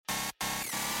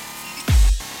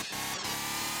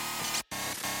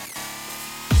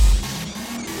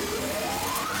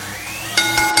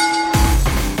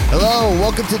Hello,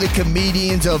 welcome to the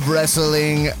Comedians of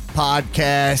Wrestling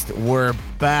podcast. We're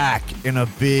back in a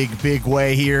big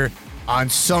way here on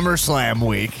SummerSlam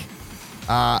week.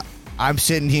 I'm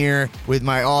sitting here with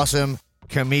my awesome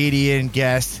comedian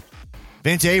guest,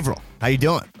 Vince Averill. How you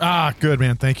doing? Good,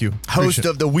 man. Thank you. Host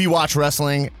of the We Watch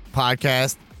Wrestling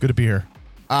podcast. Good to be here.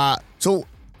 So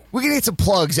we're going to get some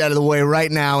plugs out of the way right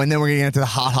now, and then we're going to get into the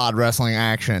hot wrestling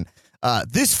action.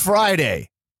 This Friday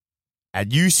at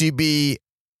UCB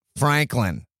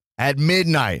Franklin at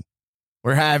midnight,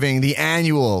 we're having the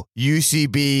annual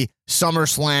UCB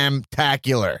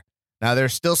SummerSlam-tacular. Now,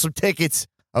 there's still some tickets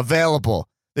available.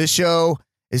 This show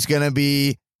is going to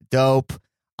be dope.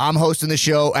 I'm hosting the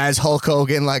show as Hulk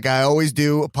Hogan, like I always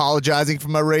do, apologizing for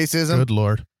my racism. Good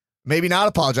Lord. Maybe not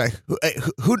apologize.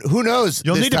 Who knows?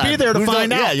 You'll need to be there to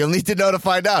find out. Yeah, you'll need to know to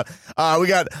find out. We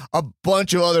got a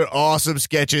bunch of other awesome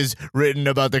sketches written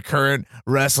about the current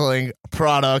wrestling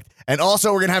product. And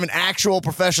also, we're going to have an actual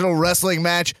professional wrestling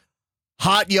match.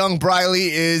 Hot Young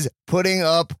Briley is putting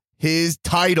up his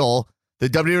title, the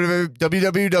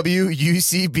WWW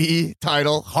UCB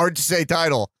title, hard to say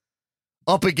title,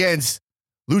 up against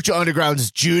Lucha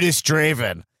Underground's Judas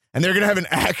Draven. And they're going to have an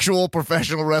actual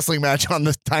professional wrestling match on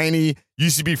the tiny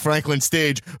UCB Franklin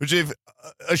stage, which they've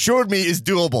assured me is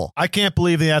doable. I can't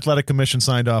believe the Athletic Commission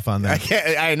signed off on that.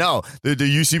 I know. The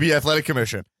UCB Athletic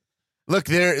Commission. Look,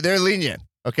 they're lenient,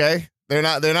 okay? They're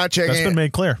not checking. That's been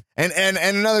made clear. And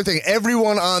another thing,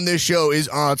 everyone on this show is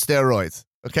on steroids,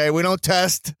 okay? We don't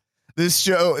test this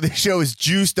show. This show is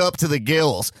juiced up to the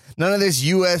gills. None of this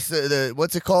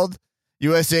what's it called?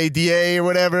 USADA or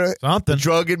whatever. Something. The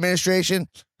Drug Administration.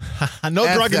 No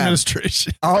drug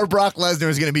administration. Our Brock Lesnar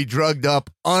is going to be drugged up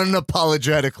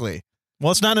unapologetically.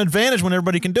 Well, it's not an advantage when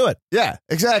everybody can do it. Yeah,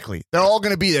 exactly. They're all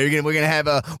going to be there. We're going to have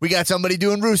we got somebody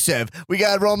doing Rusev. We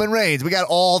got Roman Reigns. We got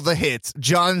all the hits.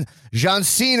 John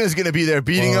Cena is going to be there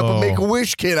beating up a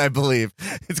Make-A-Wish kid, I believe.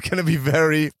 It's going to be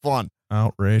very fun.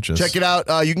 Outrageous. Check it out.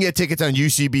 You can get tickets on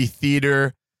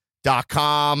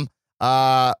UCBtheater.com,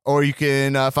 or you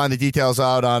can find the details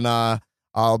out on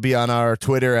I'll be on our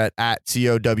Twitter at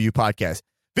COW Podcast.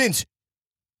 Vince,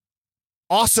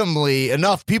 awesomely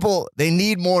enough, people, they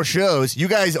need more shows. You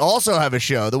guys also have a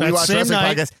show. The We Watch Wrestling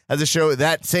Podcast has a show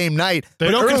that same night.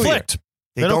 They don't conflict.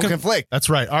 They don't conflict. That's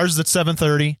right. Ours is at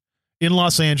 7:30 in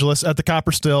Los Angeles at the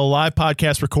Copper Still. Live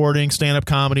podcast recording, stand-up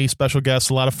comedy, special guests,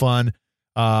 a lot of fun.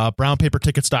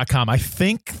 Brownpapertickets.com. I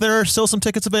think there are still some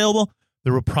tickets available.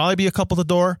 There will probably be a couple at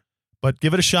the door. But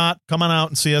give it a shot. Come on out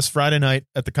and see us Friday night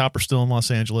at the Copper Still in Los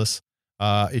Angeles.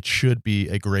 It should be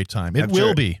a great time. It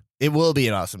will be. It will be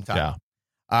an awesome time.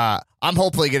 Yeah. I'm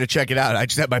hopefully going to check it out. I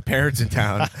just have my parents in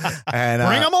town, and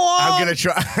bring them along. I'm going to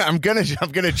try. I'm going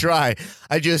to try.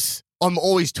 I'm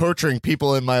always torturing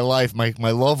people in my life, my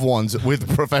loved ones,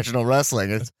 with professional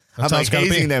wrestling. I'm like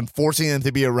hazing them, forcing them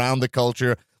to be around the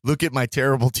culture. Look at my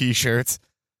terrible T-shirts.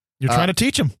 You're trying to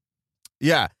teach them.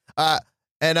 Yeah.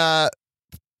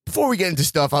 Before we get into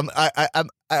stuff, I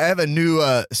have a new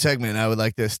segment I would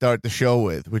like to start the show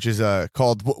with, which is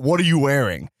called "What Are You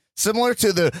Wearing?" Similar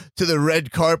to the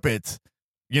red carpet,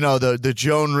 the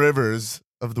Joan Rivers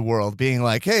of the world being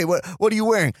like, "Hey, what are you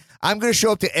wearing?" I'm going to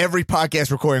show up to every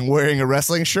podcast recording wearing a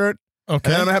wrestling shirt. Okay. And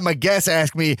then I'm going to have my guests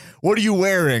ask me, "What are you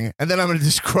wearing?" And then I'm going to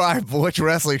describe which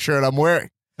wrestling shirt I'm wearing.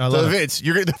 So Vince,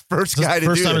 you're the first guy to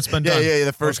do it. First time it's been done. Yeah,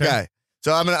 the first guy.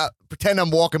 So I'm going to pretend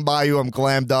I'm walking by you. I'm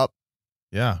glammed up.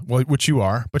 Yeah, well, which you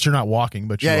are, but you're not walking.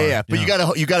 But yeah. But you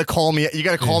gotta call me. You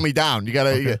gotta call me down. You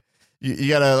gotta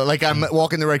like I'm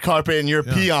walking the red carpet and you're a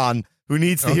peon who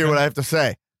needs to hear what I have to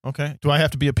say. Okay. Do I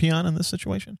have to be a peon in this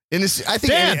situation? I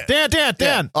think Dan.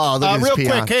 Yeah. Oh, look at real this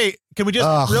peon. quick. Hey, can we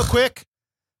just real quick,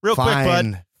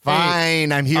 bud?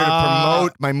 Fine. I'm here to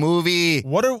promote my movie.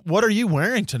 What are you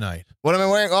wearing tonight? What am I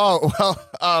wearing? Oh, well,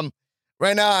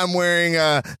 right now I'm wearing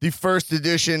the first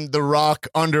edition The Rock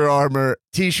Under Armour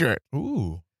T-shirt.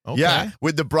 Ooh, okay. Yeah,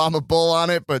 with the Brahma Bull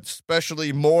on it, but especially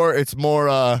it's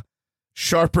more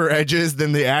sharper edges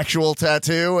than the actual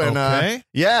tattoo. And okay.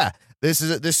 Yeah, this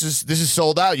is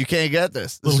sold out. You can't get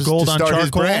this. This little is gold to on start charcoal.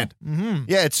 his brand. Mm-hmm.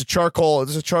 Yeah, it's a charcoal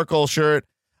shirt.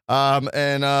 I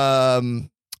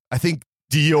think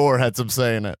Dior had some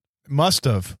say in it. Must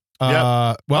have. Well,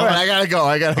 all right, I gotta go.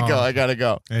 I gotta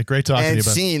go. Hey, great talking to you.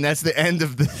 Scene. That's the end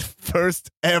of the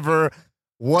first ever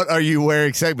 "What Are You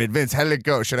Wearing" segment. Vince, how did it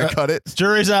go? Should I cut it?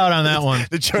 Jury's out on that one.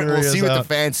 We'll see what the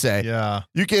fans say. Yeah.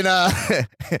 You can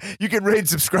rate and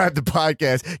subscribe to the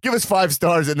podcast. Give us 5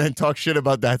 stars and then talk shit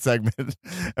about that segment,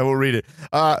 and we'll read it.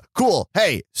 Cool.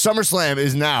 Hey, SummerSlam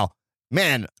is now.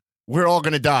 Man, we're all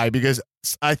gonna die because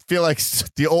I feel like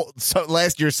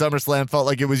last year's SummerSlam felt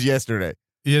like it was yesterday.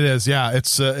 It is, yeah.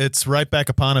 It's right back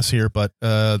upon us here, but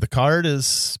the card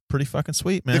is pretty fucking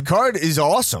sweet, man. The card is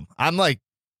awesome. I'm like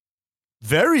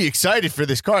very excited for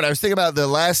this card. I was thinking about the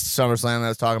last SummerSlam I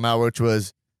was talking about, which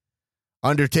was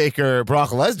Undertaker, Brock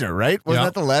Lesnar, right? Wasn't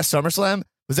that the last SummerSlam?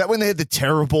 Was that when they had the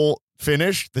terrible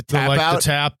finish, the tap out? The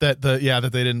tap that that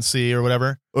they didn't see or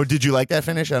whatever. Or did you like that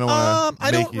finish? I don't want to.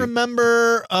 I don't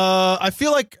remember. I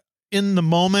feel like in the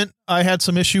moment I had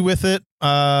some issue with it.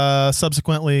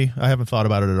 Subsequently, I haven't thought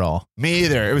about it at all. Me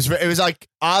either. It was like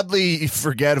oddly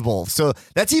forgettable. So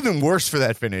that's even worse for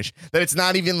that finish. That it's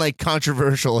not even like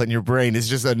controversial in your brain. It's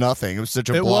just a nothing. It was such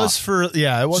a. It block. was for it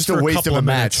was just for a waste couple of a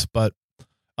minutes, match. But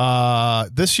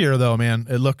this year though, man,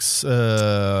 it looks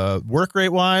work rate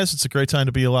wise, it's a great time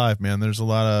to be alive, man. There's a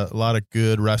lot of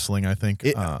good wrestling, I think,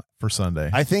 for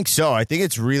Sunday. I think so. I think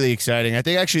it's really exciting. I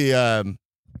think actually, I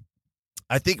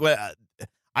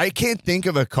can't think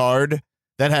of a card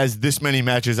that has this many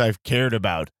matches I've cared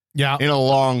about. Yeah. In a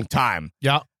long time.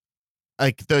 Yeah.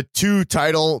 Like the 2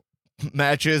 title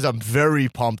matches, I'm very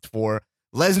pumped for.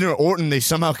 Lesnar Orton, they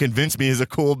somehow convinced me is a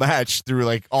cool match through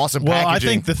like awesome packaging. Well, I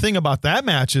think the thing about that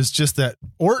match is just that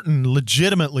Orton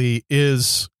legitimately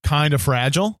is kind of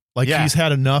fragile. Like he's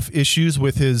had enough issues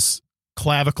with his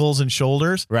clavicles and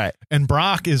shoulders. Right. And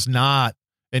Brock is not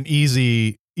an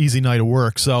easy night of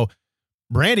work. So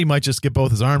Randy might just get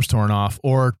both his arms torn off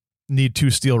or need 2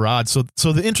 steel rods.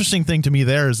 So the interesting thing to me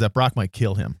there is that Brock might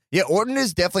kill him. Yeah, Orton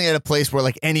is definitely at a place where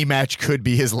like any match could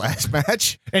be his last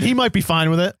match. And he might be fine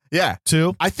with it. Yeah.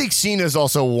 Too. I think Cena's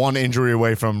also 1 injury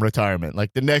away from retirement.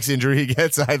 Like the next injury he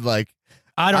gets, I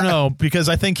don't know, because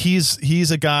I think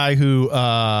he's a guy who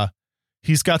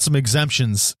he's got some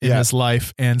exemptions in his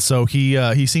life, and so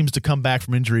he seems to come back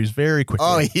from injuries very quickly.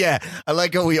 Oh yeah. I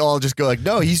like how we all just go like,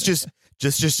 no, he's just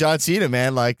John Cena,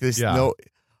 man. Like this no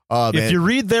man. If you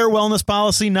read their wellness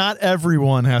policy, not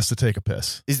everyone has to take a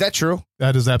piss. Is that true?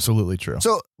 That is absolutely true.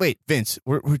 So, wait, Vince,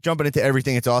 we're jumping into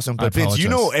everything. It's awesome. But, Vince, you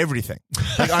know everything.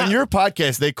 Like on your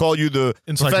podcast, they call you the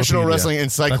Professional Wrestling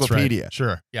Encyclopedia. Right.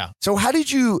 Sure. Yeah. So, how did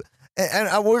you...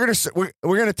 And we're gonna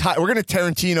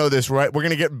Tarantino this, right? We're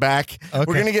gonna get back. Okay.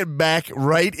 We're gonna get back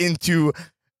right into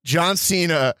John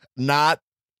Cena not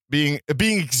being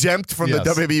exempt from the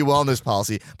WWE wellness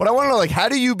policy. But I want to know, like, how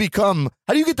do you get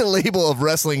the label of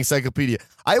wrestling encyclopedia?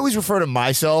 I always refer to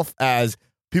myself as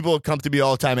people come to me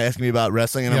all the time asking me about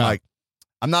wrestling, and I'm like,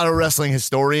 I'm not a wrestling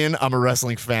historian. I'm a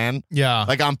wrestling fan. Yeah.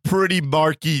 Like, I'm pretty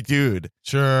marky dude.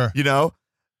 Sure. You know?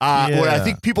 Where I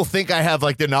think people think I have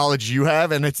like the knowledge you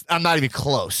have, and I'm not even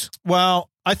close. Well,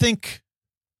 I think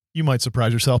you might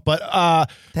surprise yourself, but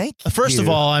thank you. First of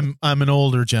all, I'm an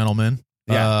older gentleman.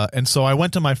 Yeah. And so I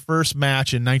went to my first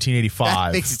match in 1985.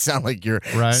 That makes it sound like you're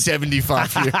right?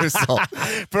 75 years old.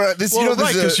 For this, well,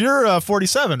 right, because you're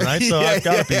 47, right? So I've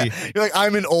got to be. You're like,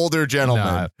 I'm an older gentleman.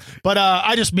 Nah. But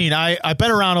I just mean, I've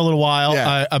been around a little while.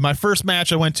 Yeah. My first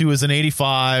match I went to was in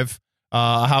 85,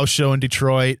 a house show in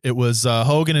Detroit. It was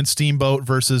Hogan and Steamboat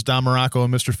versus Don Morocco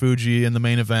and Mr. Fuji in the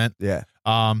main event. Yeah.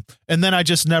 And then I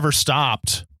just never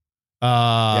stopped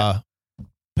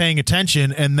paying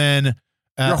attention. And then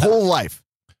your whole life.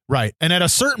 Right. And at a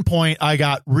certain point, I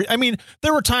got,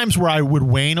 there were times where I would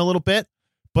wane a little bit,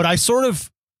 but I sort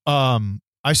of,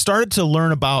 I started to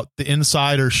learn about the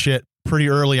insider shit pretty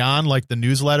early on, like the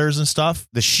newsletters and stuff.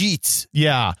 The sheets.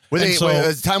 Yeah. There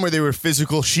was a time where they were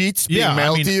physical sheets being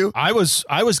mailed to you? I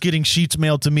was getting sheets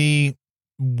mailed to me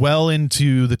well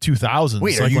into the 2000s,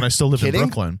 like when I still lived in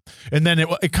Brooklyn. And then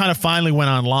it kind of finally went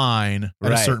online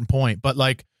at a certain point. But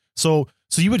like, so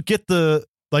you would get the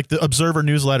Observer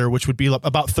newsletter, which would be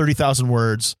about 30,000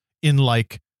 words in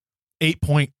like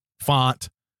 8-point font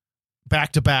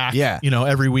back to back,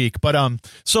 every week. But,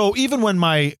 so even when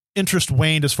my interest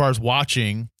waned as far as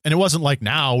watching, and it wasn't like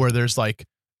now where there's like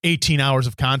 18 hours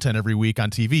of content every week on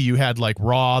TV, you had like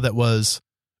Raw that was,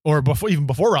 or even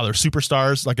before Raw,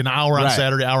 Superstars, like an hour on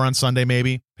Saturday, hour on Sunday,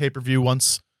 maybe pay-per-view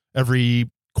once every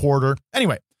quarter.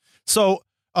 Anyway. So,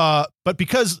 but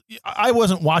because I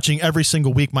wasn't watching every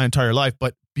single week my entire life,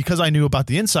 but because I knew about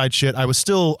the inside shit, I would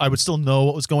still know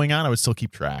what was going on. I would still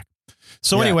keep track.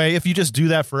 So anyway, if you just do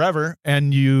that forever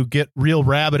and you get real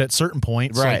rabid at certain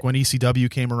points, like when ECW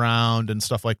came around and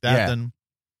stuff like that, then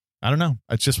I don't know.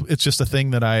 It's just a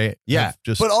thing that I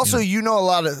But also, you know a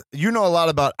lot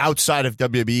about outside of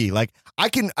WWE. Like I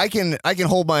can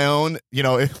hold my own.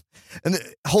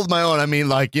 Hold my own. I mean,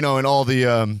 like in all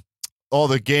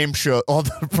the game show, all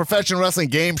the professional wrestling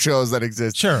game shows that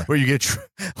exist, sure, where you get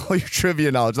all your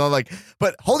trivia knowledge. Not like,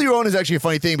 but hold your own is actually a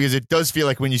funny thing because it does feel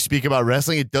like when you speak about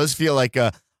wrestling, it does feel like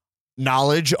a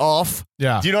knowledge off.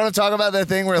 Yeah, do you know what I'm talking about? That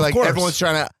thing where like everyone's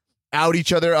trying to out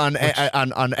each other on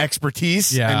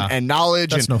expertise and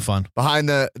knowledge. That's and no fun. behind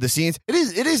the scenes. It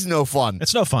is no fun.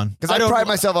 It's no fun. Because I pride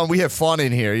myself on we have fun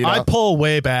in here. You know? I pull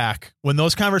way back when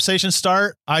those conversations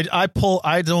start. I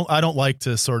don't like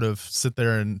to sort of sit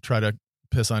there and try to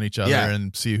piss on each other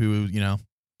and see who, you know.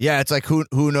 Yeah, it's like who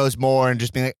knows more and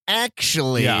just being like,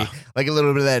 actually, like a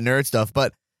little bit of that nerd stuff.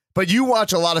 But you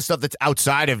watch a lot of stuff that's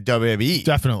outside of WWE.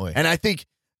 Definitely. And I think,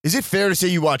 is it fair to say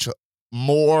you watch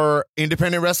more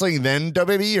independent wrestling than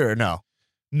WWE or no?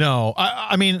 No.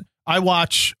 I mean, I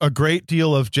watch a great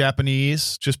deal of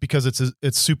Japanese just because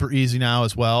it's super easy now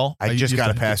as well. I just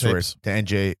got a password to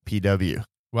NJPW.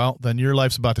 Well, then your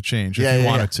life's about to change if you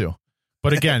wanted to.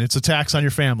 But again, it's a tax on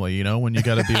your family, you know, when you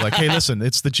got to be like, hey, listen,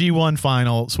 it's the G1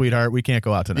 final, sweetheart. We can't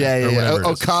go out tonight. Yeah.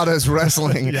 Okada's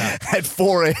wrestling at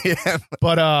 4 a.m.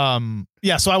 But,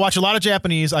 so I watch a lot of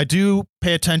Japanese. I do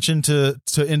pay attention to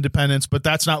independents, but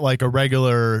that's not like a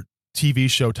regular TV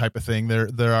show type of thing.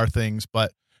 There are things,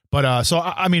 but so,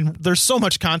 I mean, there's so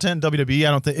much content in WWE.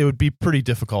 I don't think it would be pretty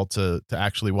difficult to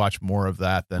actually watch more of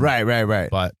that than.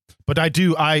 Right. But I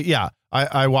do.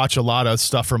 I watch a lot of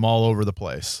stuff from all over the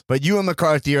place. But you and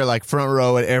McCarthy are like front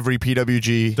row at every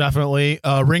PWG. Definitely.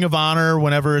 Ring of Honor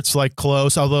whenever it's like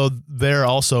close, although they're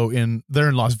in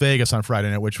Las Vegas on Friday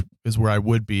night, which is where I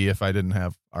would be if I didn't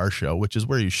have our show, which is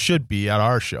where you should be at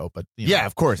our show. But you know. Yeah,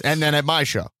 of course. And then at my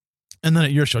show. And then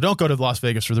at your show. Don't go to Las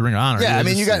Vegas for the Ring of Honor. Yeah, I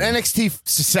mean, you got NXT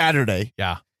Saturday.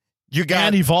 Yeah. You got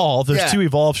and Evolve. There's 2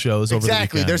 Evolve shows over the weekend.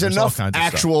 Exactly. There's enough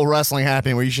actual wrestling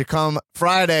happening where you should come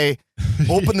Friday,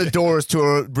 open the doors to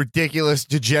a ridiculous,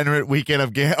 degenerate weekend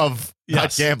of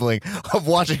not gambling, of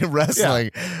watching wrestling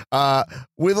with a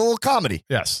little comedy.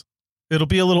 Yes. It'll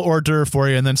be a little hors d'oeuvre for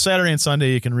you. And then Saturday and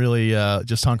Sunday, you can really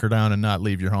just hunker down and not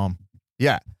leave your home.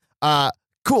 Yeah.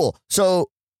 Cool. So,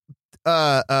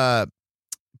 but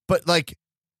like,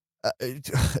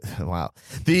 wow.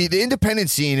 The independent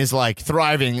scene is like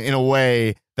thriving in a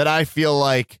way that I feel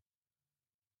like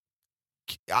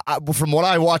from what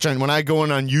I watch when I go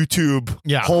in on YouTube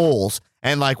polls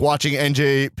and like watching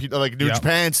NJ like New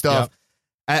Japan stuff.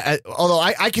 Although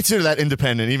I consider that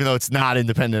independent, even though it's not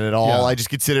independent at all. I just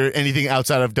consider anything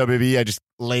outside of WWE, I just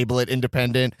label it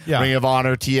independent. Ring of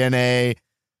Honor, TNA.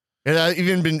 And I've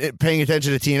even been paying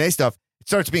attention to TNA stuff. It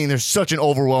starts being there's such an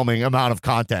overwhelming amount of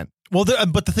content. Well,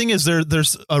 but the thing is,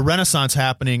 there's a renaissance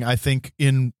happening, I think,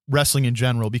 in wrestling in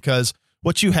general, because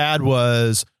what you had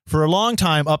was, for a long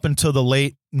time, up until the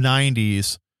late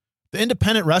 90s, the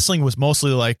independent wrestling was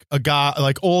mostly like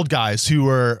old guys who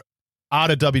were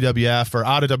out of WWF or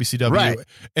out of WCW. Right.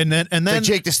 And then like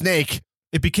Jake the Snake.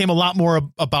 It became a lot more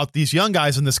about these young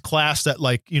guys in this class that,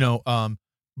 like, you know,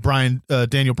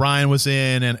 Daniel Bryan was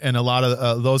in, and a lot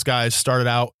of those guys started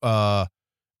out,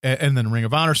 and then Ring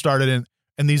of Honor started,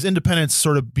 and these independents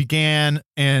sort of began,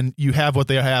 and you have what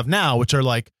they have now, which are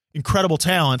like incredible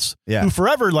talents who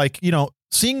forever, like, you know,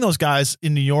 seeing those guys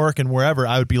in New York and wherever,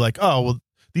 I would be like, oh, well,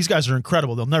 these guys are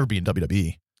incredible. They'll never be in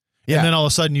WWE. Yeah. And then all of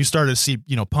a sudden you started to see,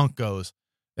 you know, Punk goes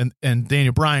and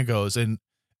Daniel Bryan goes. And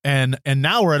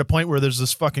now we're at a point where there's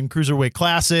this fucking Cruiserweight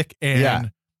Classic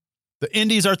and the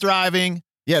indies are thriving.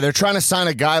 Yeah. They're trying to sign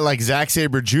a guy like Zack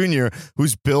Sabre Jr.,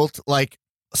 who's built like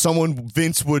someone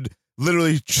Vince would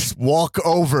literally just walk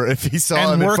over if he saw him in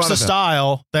front of him. And works a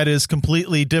style that is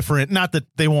completely different. Not that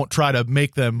they won't try to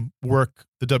make them work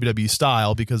the WWE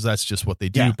style, because that's just what they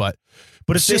do. But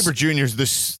it's Sabre Jr. is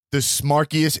the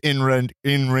smarkiest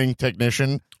in-ring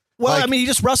technician. Well, like, I mean, he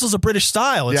just wrestles a British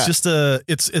style. It's just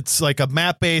it's like a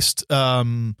map-based,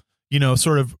 you know,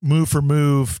 sort of move for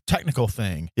move technical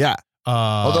thing. Yeah.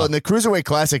 Although in the Cruiserweight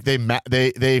Classic,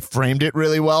 they framed it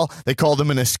really well. They called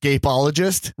him an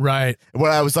escapologist. Right.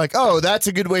 Where I was like, oh, that's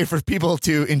a good way for people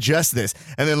to ingest this.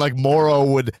 And then like Morrow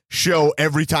would show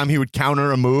every time he would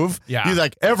counter a move. Yeah. He's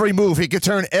like, every move, he could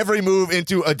turn every move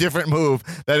into a different move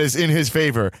that is in his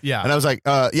favor. Yeah. And I was like,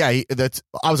 I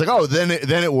was like, oh, then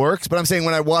it works. But I'm saying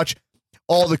when I watch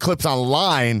all the clips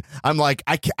online, I'm like,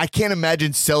 I can't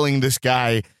imagine selling this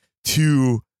guy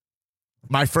to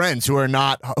my friends who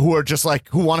are just like,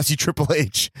 who want to see Triple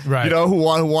H, right? You know, who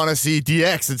want to see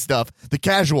DX and stuff. The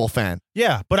casual fan.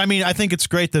 Yeah, but I mean, I think it's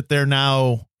great that they're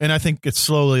now, and I think it's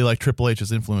slowly like Triple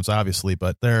H's influence, obviously,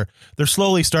 but they're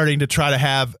slowly starting to try to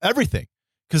have everything.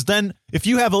 Because then, if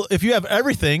you have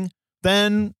everything,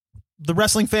 then the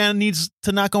wrestling fan needs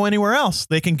to not go anywhere else.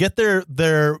 They can get their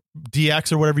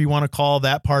DX or whatever you want to call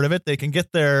that part of it. They can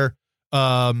get their,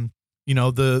 you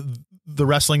know, the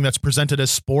wrestling that's presented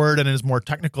as sport and is more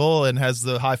technical and has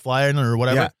the high flying or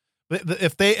whatever. Yeah.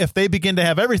 If they begin to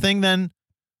have everything, then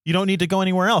you don't need to go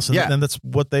anywhere else. And, Yeah. and that's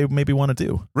what they maybe want to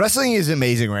do. Wrestling is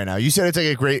amazing right now. You said it's like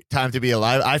a great time to be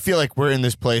alive. I feel like we're in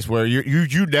this place where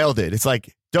you nailed it. It's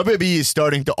like WWE is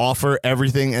starting to offer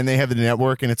everything, and they have the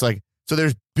network, and it's like, so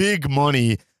there's big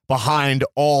money behind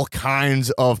all kinds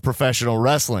of professional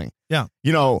wrestling. Yeah.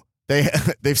 You know,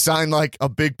 they've signed like a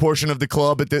big portion of the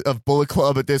club of Bullet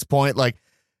Club at this point. Like,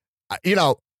 you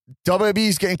know, WWE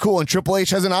is getting cool, and Triple H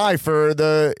has an eye for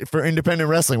independent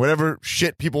wrestling, whatever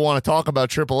shit people want to talk about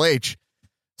Triple H.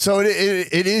 So it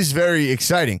is very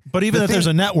exciting. But even if there's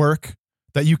a network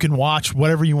that you can watch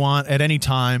whatever you want at any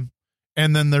time,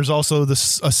 and then there's also a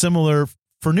similar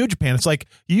for New Japan. It's like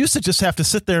you used to just have to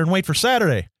sit there and wait for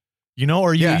Saturday, you know,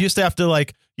 or you used to have to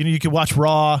like, you know, you could watch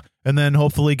Raw and then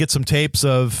hopefully get some tapes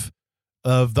of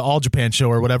the All Japan show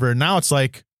or whatever. And now it's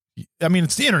like, I mean,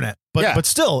 it's the internet, but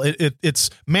still it's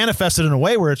manifested in a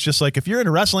way where it's just like, if you're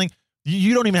into wrestling,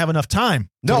 you don't even have enough time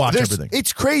to watch everything.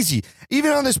 It's crazy.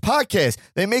 Even on this podcast,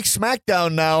 they make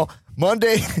SmackDown now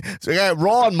Monday. So you got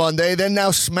Raw on Monday. Then now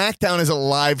SmackDown is a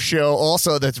live show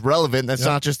also that's relevant. That's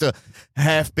not just a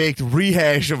half-baked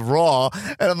rehash of Raw.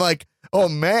 And I'm like, oh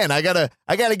man, I gotta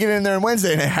get in there on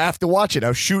Wednesday and I have to watch it. I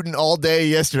was shooting all day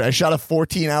yesterday. I shot a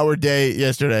 14-hour day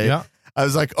yesterday. Yeah. I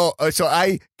was like, oh, so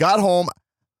I got home.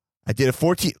 I did a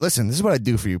 14. Listen, this is what I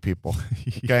do for you people.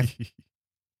 Okay.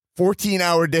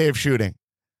 14-hour day of shooting.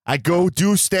 I go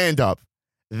do stand-up.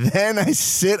 Then I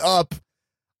sit up.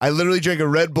 I literally drink a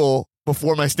Red Bull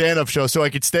before my stand-up show so I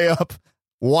could stay up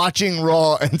watching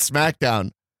Raw and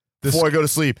SmackDown before I go to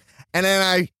sleep. And then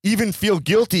I even feel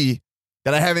guilty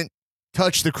that I haven't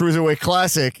touched the Cruiserweight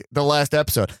Classic, the last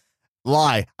episode.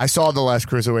 Lie. I saw the last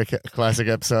Cruiserweight Classic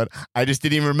episode. I just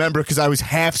didn't even remember because I was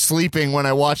half sleeping when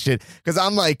I watched it. Because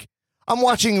I'm like, I'm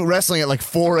watching wrestling at like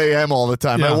 4 a.m. all the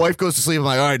time. My wife goes to sleep. I'm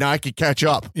like, all right, now I can catch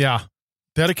up. Yeah.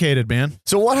 Dedicated, man.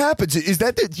 So what happens? Is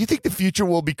that do you think the future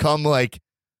will become like,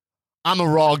 I'm a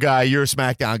Raw guy, you're a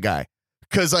SmackDown guy?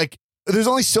 Because like, there's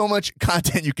only so much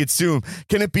content you consume.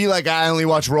 Can it be like, I only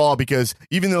watch Raw because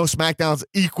even though SmackDown's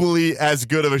equally as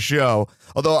good of a show,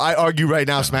 although I argue right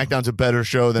now SmackDown's a better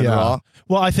show than Raw.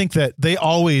 Well, I think that they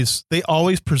always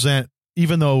present,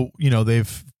 even though, you know,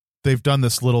 they've done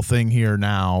this little thing here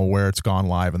now where it's gone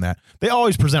live and that, they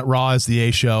always present Raw as the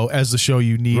A show, as the show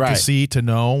you need to see to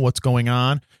know what's going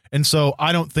on. And so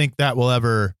I don't think that will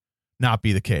ever not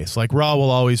be the case. Like Raw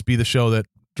will always be the show that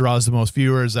draws the most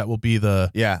viewers. That will be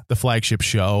the flagship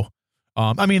show.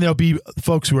 I mean, there'll be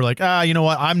folks who are like, you know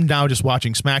what? I'm now just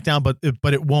watching SmackDown,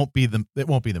 but it won't be the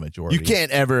majority. You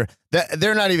can't ever.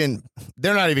 They're not even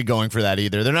going for that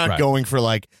either. They're not going for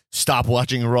like stop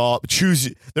watching Raw.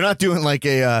 Choose. They're not doing like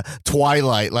a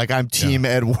Twilight. Like I'm Team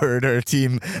Edward or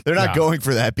Team. They're not going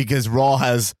for that because Raw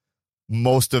has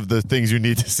most of the things you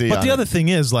need to see. But the other thing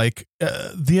is like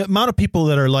the amount of people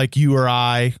that are like you or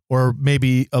I, or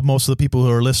maybe most of the people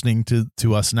who are listening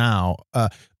to us now,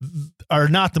 are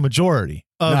not the majority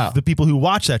of the people who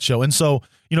watch that show. And so,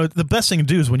 you know, the best thing to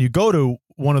do is when you go to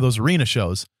one of those arena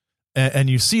shows and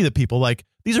you see the people, like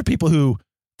these are people who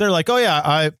they're like, oh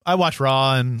yeah, I watch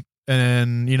Raw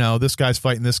and you know, this guy's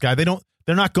fighting this guy.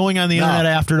 They're not going on the internet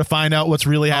after to find out what's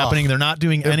really happening. They're not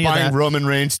doing any of that. Roman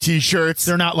Reigns t-shirts.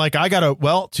 They're not like,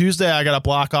 Tuesday I got to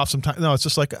block off some time. No, it's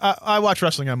just like, I watch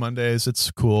wrestling on Mondays. It's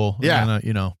cool. Yeah. And,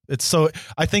 you know, it's so,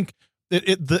 I think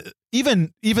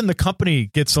even the company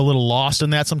gets a little lost in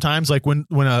that sometimes. Like when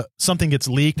something gets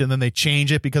leaked and then they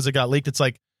change it because it got leaked, it's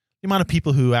like the amount of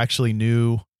people who actually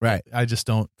knew. Right. I just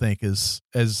don't think is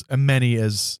as many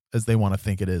as they want to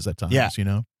think it is at times, you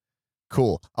know?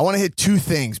 Cool. I want to hit two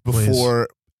things before,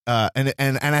 and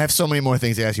I have so many more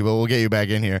things to ask you, but we'll get you back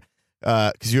in here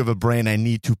because you have a brain I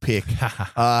need to pick.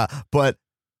 But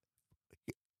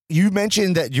you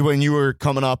mentioned that when you were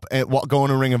coming up and going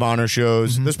to Ring of Honor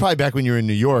shows, this was probably back when you were in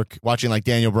New York watching like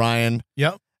Daniel Bryan.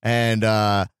 Yep. And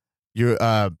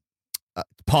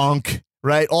Punk,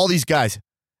 right? All these guys.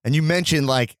 And you mentioned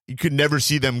like you could never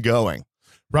see them going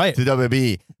to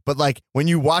WWE. But like when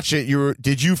you watch it,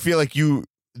 did you feel like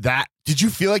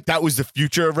that was the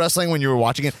future of wrestling when you were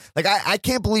watching it? Like, I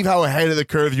can't believe how ahead of the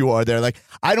curve you are there. Like,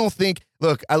 I don't think,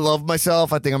 look, I love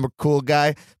myself. I think I'm a cool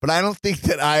guy, but I don't think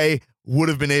that I would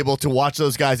have been able to watch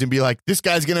those guys and be like, this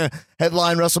guy's going to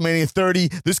headline WrestleMania 30.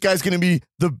 This guy's going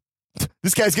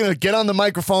to get on the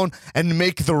microphone and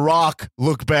make The Rock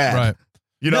look bad. Right.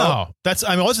 You know? No,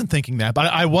 I wasn't thinking that, but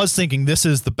I was thinking this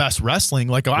is the best wrestling.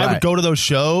 Like, I would go to those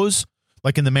shows,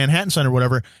 like in the Manhattan Center or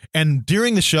whatever, and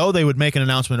during the show, they would make an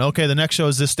announcement, okay, the next show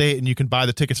is this date, and you can buy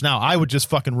the tickets now. I would just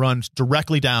fucking run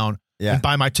directly down and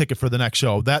buy my ticket for the next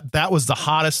show. That was the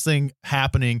hottest thing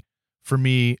happening for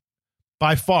me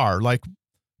by far. Like,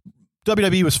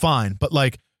 WWE was fine, but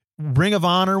like, Ring of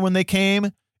Honor when they came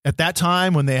at that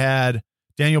time when they had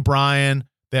Daniel Bryan,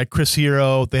 they had Chris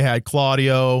Hero, they had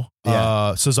Claudio,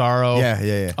 Cesaro.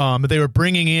 Yeah. They were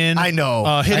bringing in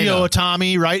Hideo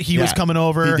Itami, right? He was coming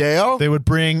over. Hideo? They would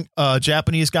bring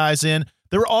Japanese guys in.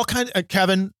 There were all kinds of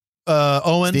Kevin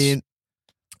Owens, Steen.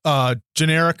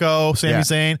 Generico, Sami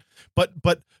Zayn.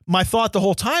 But my thought the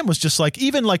whole time was just like,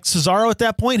 even like Cesaro at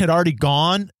that point had already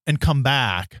gone and come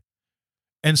back.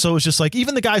 And so it was just like,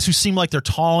 even the guys who seem like they're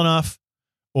tall enough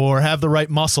or have the right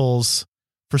muscles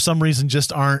for some reason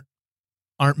just aren't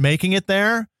making it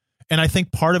there. And I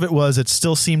think part of it was it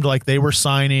still seemed like they were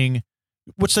signing,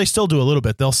 which they still do a little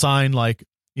bit. They'll sign like,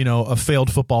 you know, a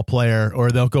failed football player, or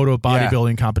they'll go to a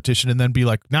bodybuilding competition and then be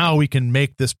like, now we can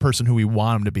make this person who we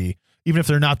want them to be. Even if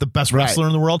they're not the best wrestler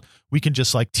in the world, we can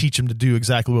just like teach them to do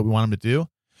exactly what we want them to do.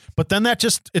 But then it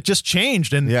just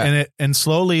changed. And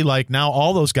slowly, like now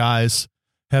all those guys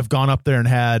have gone up there and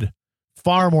had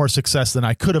far more success than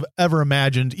I could have ever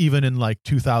imagined, even in like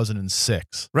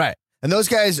 2006. Right. And those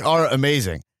guys are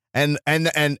amazing. And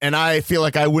I feel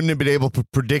like I wouldn't have been able to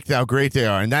predict how great they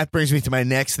are. And that brings me to my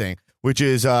next thing, which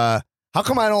is how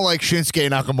come I don't like Shinsuke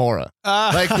Nakamura?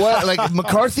 Like what? Like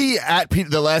McCarthy at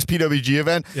the last PWG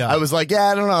event, I was like,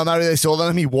 I don't know, I'm not really sold on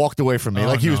him. He walked away from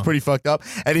me. He was pretty fucked up,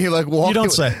 and he like walked. You don't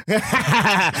say.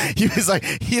 He was like,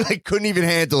 he like couldn't even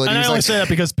handle it. And he was I only like, say that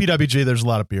because PWG, there's a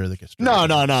lot of beer that gets no.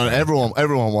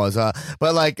 Everyone was.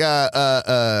 But like,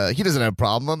 he doesn't have a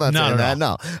problem. I'm not saying that.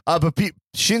 No. But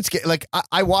Shinsuke, like,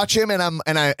 I watch him, and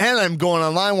I'm going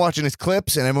online watching his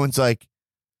clips, and everyone's like,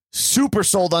 super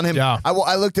sold on him. Yeah.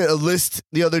 I looked at a list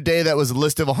the other day that was a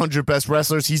list of 100 best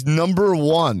wrestlers. He's number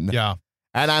 1. Yeah.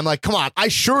 And I'm like, come on, I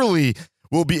surely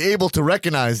will be able to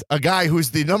recognize a guy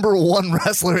who's the number 1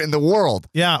 wrestler in the world.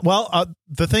 Yeah. Well,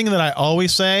 the thing that I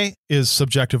always say is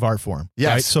subjective art form.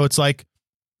 Yes. Right? So it's like,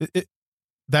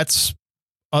 that's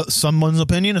someone's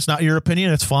opinion. It's not your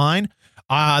opinion. It's fine.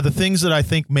 The things that I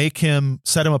think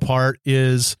set him apart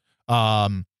is,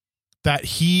 that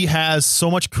he has so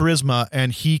much charisma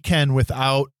and he can,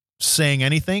 without saying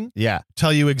anything,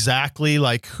 tell you exactly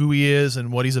like who he is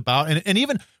and what he's about. And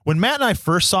even when Matt and I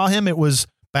first saw him, it was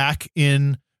back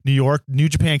in New York. New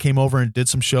Japan came over and did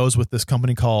some shows with this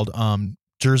company called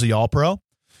Jersey All Pro.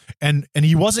 And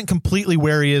he wasn't completely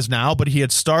where he is now, but he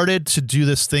had started to do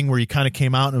this thing where he kind of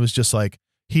came out and it was just like,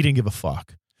 he didn't give a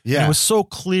fuck. Yeah. And it was so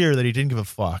clear that he didn't give a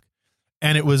fuck.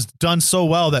 And it was done so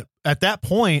well that at that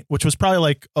point, which was probably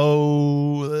like,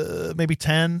 maybe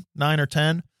 9 or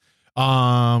 10,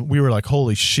 we were like,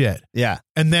 holy shit. Yeah.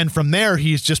 And then from there,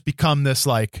 he's just become this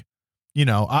like, you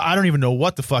know, I don't even know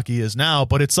what the fuck he is now,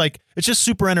 but it's like, it's just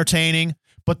super entertaining.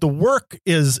 But the work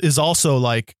is also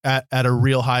like at a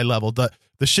real high level. The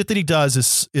shit that he does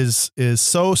is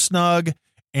so snug,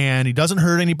 and he doesn't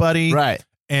hurt anybody. Right.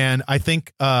 And I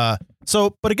think, but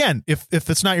again, if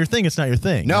it's not your thing, it's not your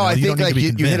thing. No, you know, I think like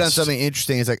you hit on something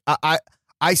interesting. It's like,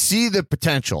 I see the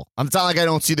potential. It's not like I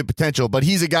don't see the potential, but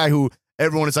he's a guy who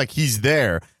everyone is like, he's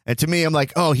there. And to me, I'm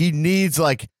like, oh, he needs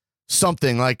like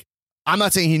something. Like, I'm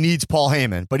not saying he needs Paul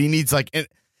Heyman, but he needs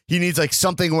like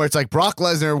something where it's like Brock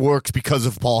Lesnar works because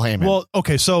of Paul Heyman. Well,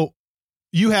 okay, so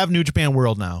you have New Japan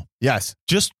World now. Yes.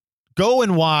 Just go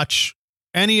and watch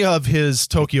any of his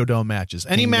Tokyo Dome matches.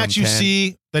 Any Kingdom match you 10.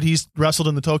 see that he's wrestled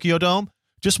in the Tokyo Dome,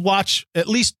 just watch at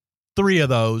least 3 of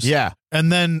those. Yeah.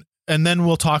 And then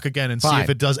we'll talk again and see if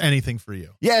it does anything for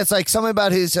you. Yeah, it's like something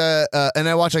about his and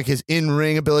I watch like his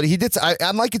in-ring ability.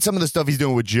 I'm liking some of the stuff he's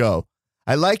doing with Joe.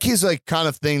 I like his like kind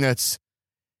of thing that's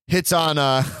hits on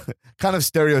kind of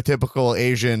stereotypical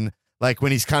Asian, like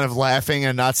when he's kind of laughing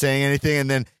and not saying anything, and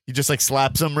then he just like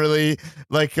slaps him really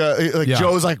like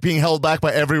Joe's like being held back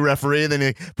by every referee, and then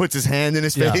he puts his hand in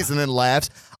his face and then laughs.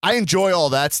 I enjoy all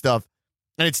that stuff.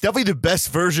 And it's definitely the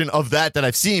best version of that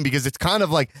I've seen, because it's kind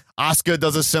of like Asuka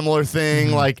does a similar thing.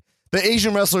 Mm-hmm. Like the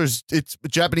Asian wrestlers, it's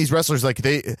Japanese wrestlers, like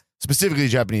they specifically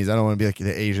Japanese. I don't want to be like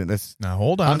the Asian. Now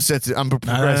hold on. I'm sensitive. I'm a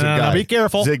progressive guy. Be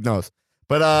careful. Zig knows.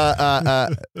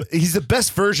 But he's the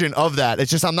best version of that. It's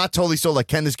just I'm not totally sold. Like,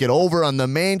 can this get over on the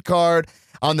main card,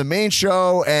 on the main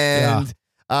show? And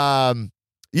I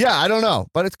don't know,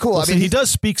 but it's cool. Well, I mean, he does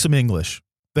speak some English.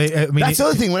 That's the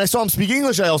other thing. When I saw him speak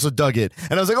English, I also dug it,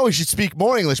 and I was like, "Oh, he should speak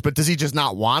more English." But does he just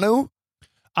not want to?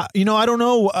 I don't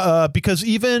know, because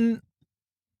even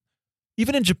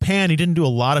in Japan, he didn't do a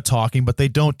lot of talking, but they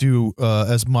don't do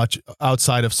as much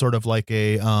outside of sort of like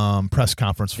a press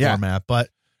conference format. But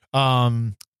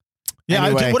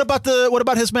anyway. What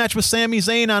about his match with Sami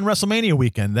Zayn on WrestleMania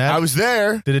weekend? I was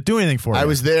there. Did it do anything for you? I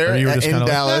was there in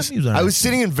Dallas. I was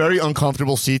sitting in very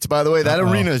uncomfortable seats, by the way. That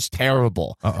arena is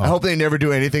terrible. I hope they never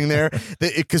do anything there,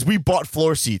 because we bought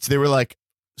floor seats. They were like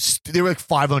they were like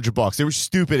 $500. They were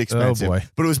stupid expensive. Oh, boy.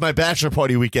 But it was my bachelor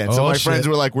party weekend, so Oh, my shit. friends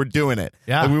were like, "We're doing it."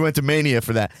 Yeah. Like, we went to Mania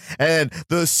for that, and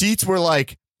the seats were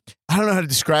like, I don't know how to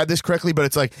describe this correctly, but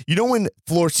it's like, you know when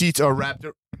floor seats are wrapped.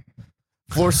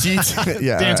 Floor seats.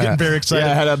 Yeah, Dan's getting very excited.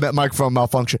 Yeah, I had a microphone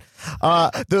malfunction.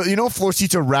 Floor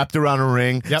seats are wrapped around a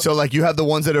ring. Yep. So like you have the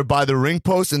ones that are by the ring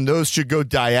post, and those should go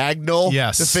diagonal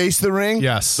Yes. to face the ring.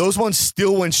 Yes. Those ones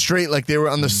still went straight, like they were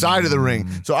on the side of the ring.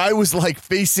 So I was like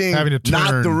facing Having to not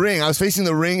turn. the ring. I was facing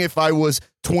the ring if I was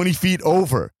 20 feet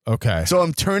over. Okay. So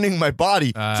I'm turning my body.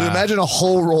 So Ah. imagine a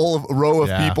whole row of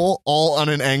Yeah. people all on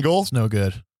an angle. It's no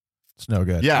good. It's no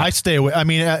good. Yeah. I stay away. I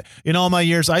mean, in all my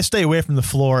years, I stay away from the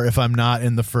floor if I'm not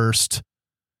in the first.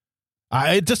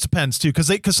 It just depends too,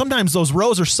 because sometimes those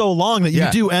rows are so long that you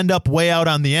Yeah. do end up way out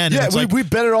on the end. Yeah, and it's we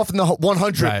better off in the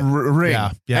 100 Right. ring.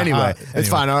 Yeah. Anyway, it's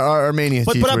fine. Our Armenian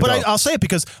But seats but, were but dope. I'll say it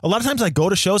because a lot of times I go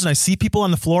to shows and I see people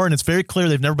on the floor and it's very clear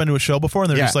they've never been to a show before and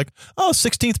they're Yeah. just like, oh,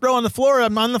 16th row on the floor.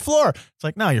 I'm on the floor. It's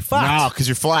like, no, you're fucked. No, because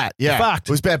you're flat. Yeah, You're fucked.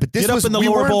 it was bad. But this Get up was in the we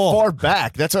lower weren't bowl. far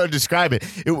back. That's how I describe it.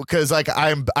 Because like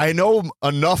I know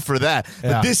enough for that.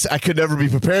 Yeah. But this I could never be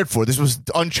prepared for. This was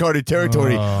uncharted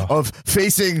territory of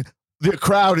facing the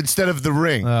crowd instead of the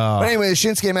ring. But anyway, the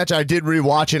Shinsuke match I did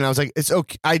rewatch it and I was like, it's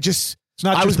okay. I not was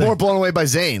your thing. more blown away by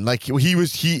Zayn. Like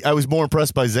I was more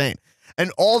impressed by Zayn.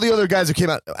 And all the other guys that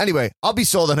came out. Anyway, I'll be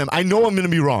sold on him. I know I'm going to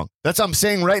be wrong. That's what I'm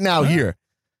saying right now here.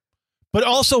 But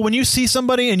also, when you see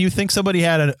somebody and you think somebody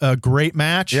had a great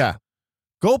match, Yeah.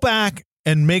 go back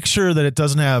and make sure that it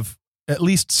doesn't have at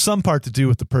least some part to do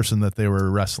with the person that they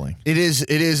were wrestling. It is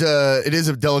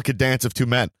a delicate dance of two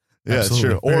men. Yeah, it's Absolutely.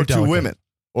 true. Or Very two delicate. women.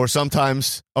 Or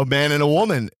sometimes a man and a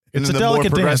woman. It's in a the more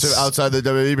delicate progressive dance. outside the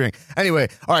WWE ring. Anyway,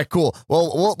 all right, cool.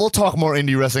 Well, we'll talk more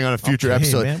indie wrestling on a future Okay,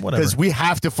 episode man, whatever. because we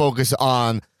have to focus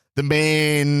on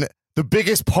the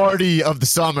biggest party of the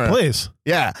summer. Please.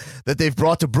 Yeah, that they've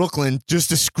brought to Brooklyn just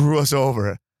to screw us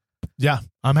over. Yeah,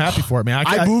 I'm happy for it, man.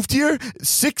 I moved here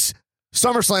 6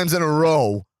 SummerSlams in a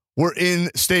row. We're in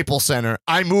Staples Center.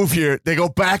 I move here. They go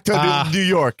back to New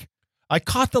York. I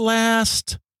caught the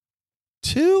last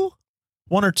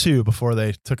 1 or 2 before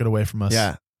they took it away from us.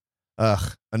 Yeah.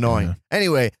 Ugh, annoying. Yeah.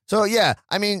 Anyway, so yeah,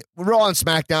 I mean, Raw and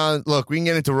SmackDown. Look, we can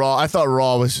get into Raw. I thought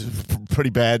Raw was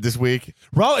pretty bad this week.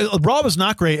 Raw was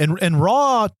not great, and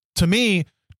Raw to me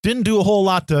didn't do a whole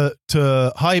lot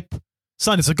to hype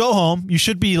Sunday. So go home. You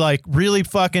should be like really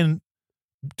fucking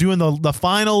doing the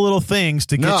final little things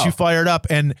to get No. you fired up,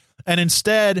 and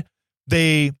instead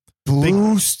they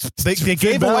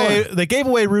gave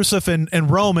away Rusev and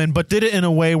Roman, but did it in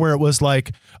a way where it was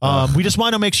like, we just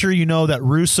want to make sure you know that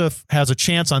Rusev has a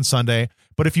chance on Sunday.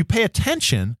 But if you pay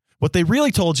attention, what they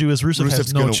really told you is Rusev has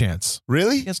Rusev's no gonna- chance.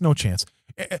 Really? He has no chance.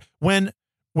 When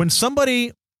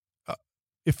somebody,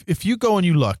 if you go and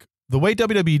you look, the way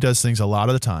WWE does things a lot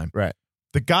of the time, Right.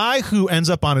 the guy who ends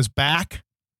up on his back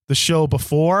the show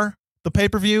before the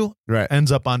pay-per-view Right. ends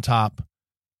up on top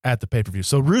at the pay-per-view.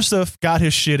 So Rusev got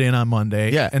his shit in on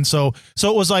Monday. Yeah. And so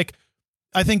it was like,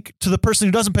 I think to the person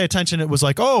who doesn't pay attention, it was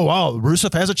like, oh, wow,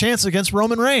 Rusev has a chance against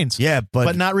Roman Reigns. Yeah,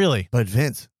 But not really. But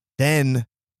Vince, then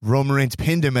Roman Reigns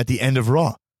pinned him at the end of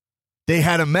Raw. They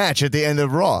had a match at the end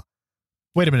of Raw.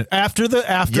 Wait a minute. After the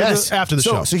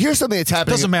show. So here's something that's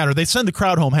happening. Doesn't matter. They send the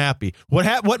crowd home happy.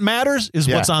 What matters is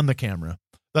Yeah. what's on the camera.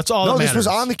 That's all No, that this matters. was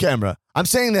on the camera. I'm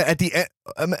saying that at the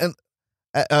end.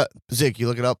 Zig, you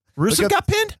look it up. Rusev got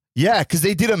pinned? Yeah, because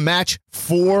they did a match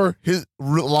for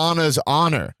Lana's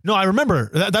honor. No, I remember.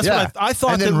 That's Yeah. what I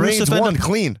thought. And then that Reigns Rusev won ended up,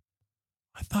 clean.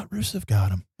 I thought Rusev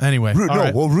got him. Anyway. all No,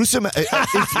 right. well, Rusev,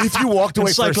 if you walked away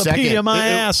for a second. Encyclopedia my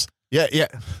ass. Yeah.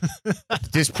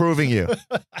 Disproving you.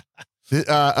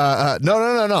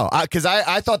 No. Because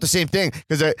I thought the same thing.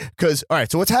 Because all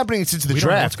right. So what's happening since the We don't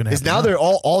know what's draft gonna is happen now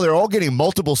now. they're all getting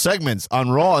multiple segments on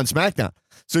Raw and SmackDown.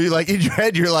 So you're like in your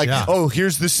head, you're like, Yeah. oh,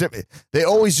 here's the. They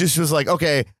always just was like,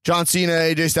 okay, John Cena,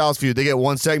 AJ Styles feud, they get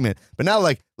one segment. But now,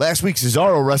 like last week,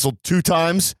 Cesaro wrestled 2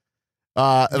 times.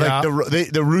 Like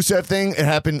the Rusev thing, it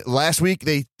happened last week.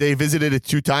 They visited it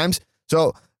 2 times.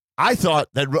 So I saw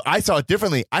it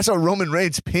differently. I saw Roman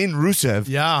Reigns pin Rusev.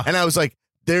 Yeah. And I was like,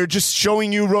 they're just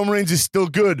showing you Roman Reigns is still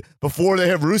good before they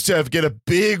have Rusev get a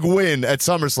big win at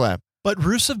SummerSlam. But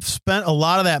Rusev spent a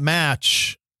lot of that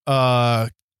match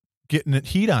getting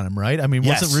heat on him, right? I mean,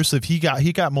 Yes. wasn't Rusev?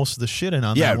 He got most of the shit in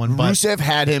on Yeah, that one. But Rusev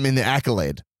had him in the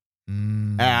accolade.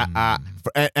 And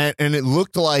it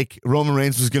looked like Roman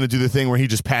Reigns was going to do the thing where he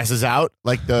just passes out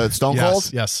like the Stone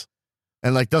Cold Yes.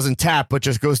 and like doesn't tap but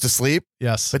just goes to sleep.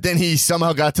 Yes. But then he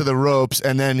somehow got to the ropes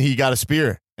and then he got a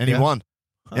spear and he Yeah. won.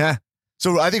 Huh. Yeah.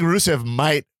 So I think Rusev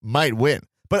might win.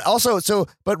 But also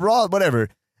but Raw, whatever.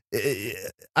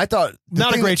 I thought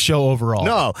not a great show overall.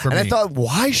 No, and I thought,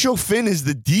 why show Finn as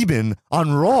the demon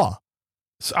on Raw?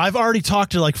 So I've already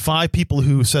talked to like 5 people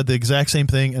who said the exact same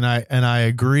thing, and I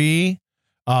agree.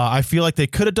 I feel like they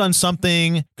could have done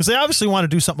something because they obviously want to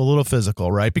do something a little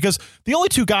physical, right? Because the only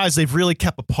 2 guys they've really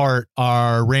kept apart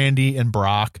are Randy and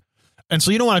Brock. And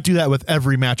so you don't want to do that with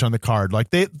every match on the card. Like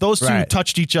those 2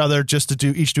 touched each other just to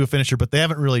do a finisher, but they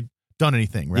haven't really done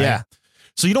anything, right? Yeah.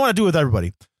 So you don't want to do it with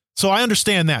everybody. So I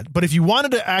understand that. But if you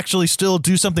wanted to actually still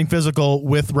do something physical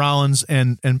with Rollins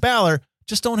and Balor,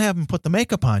 just don't have them put the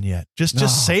makeup on yet.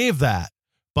 Just save that.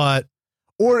 But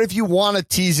or if you want to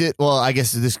tease it, well, I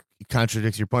guess this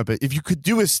contradicts your point, but if you could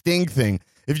do a Sting thing,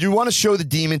 if you want to show the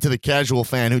demon to the casual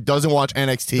fan who doesn't watch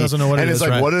NXT, doesn't know what and it it's is, like,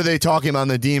 right? what are they talking about in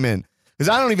the demon? Because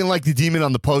I don't even like the demon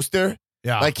on the poster.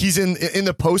 Yeah. Like he's in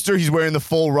the poster, he's wearing the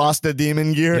full Rasta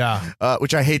demon gear. Yeah.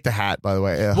 Which I hate the hat, by the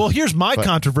way. Yeah. Well, here's my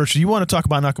controversy. You want to talk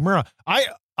about Nakamura.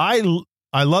 I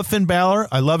love Finn Balor.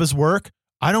 I love his work.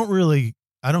 I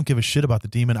don't give a shit about the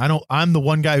demon. I'm the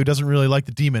one guy who doesn't really like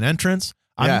the demon entrance.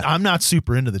 I'm not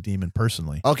super into the demon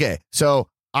personally. Okay. So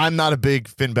I'm not a big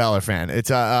Finn Balor fan.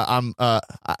 It's I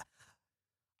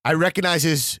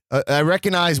recognize I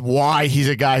recognize why he's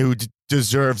a guy who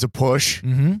deserves a push.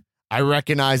 Mm-hmm. I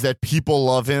recognize that people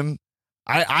love him.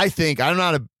 I think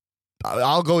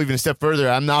I'll go even a step further.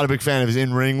 I'm not a big fan of his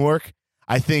in-ring work.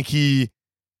 I think he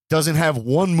doesn't have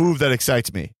one move that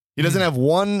excites me. He doesn't have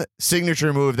one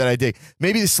signature move that I dig.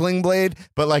 Maybe the Sling Blade,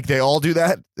 but like they all do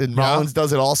that, and Rollins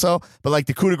does it also. But like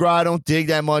the coup de grace, I don't dig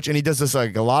that much, and he does this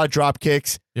like a lot of drop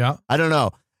kicks. Yeah, I don't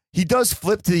know. He does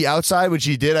flip to the outside, which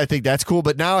he did. I think that's cool.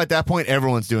 But now at that point,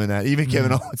 everyone's doing that. Even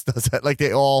Kevin Owens does that. Like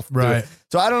they all do it.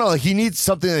 So I don't know. Like he needs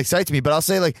something that excites me. But I'll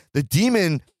say like the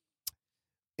demon,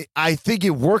 I think it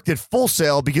worked at Full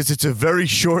Sail because it's a very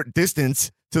short distance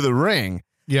to the ring.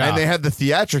 Yeah. And they have the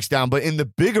theatrics down. But in the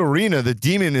big arena, the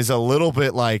demon is a little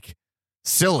bit like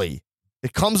silly.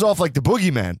 It comes off like the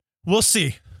boogeyman. We'll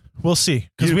see.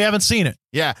 Because we haven't seen it.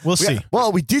 Yeah. We'll see.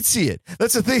 Well, we did see it.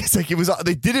 That's the thing. It's like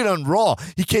they did it on Raw.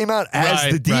 He came out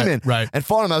as the demon and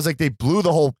fought him. I was like, they blew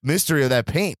the whole mystery of that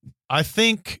paint. I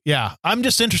think, I'm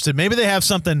just interested. Maybe they have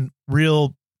something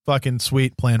real fucking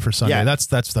sweet planned for Sunday. Yeah.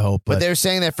 That's the hope. But they're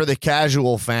saying that for the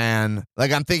casual fan,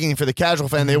 like I'm thinking for the casual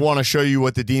fan, they want to show you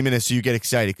what the demon is so you get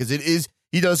excited. Because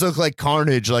he does look like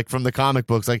Carnage, like from the comic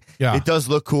books. Like it does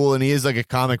look cool, and he is like a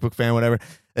comic book fan, whatever.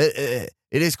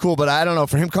 It is cool, but I don't know.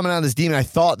 For him coming out as demon, I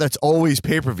thought that's always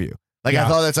pay-per-view. Like I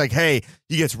thought that's like, hey,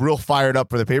 he gets real fired up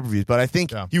for the pay-per-views. But I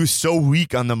think he was so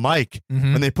weak on the mic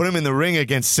when they put him in the ring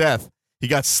against Seth. He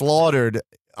got slaughtered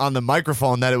on the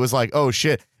microphone that it was like, oh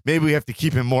shit, maybe we have to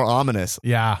keep him more ominous.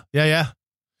 Yeah.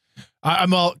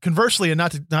 I'm conversely, and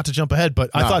not to jump ahead, but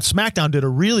I thought SmackDown did a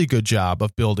really good job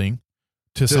of building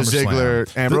to SummerSlam.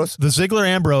 Ziggler Ambrose. The Ziggler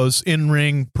Ambrose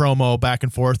in-ring promo back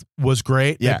and forth was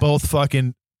great. Yeah. They both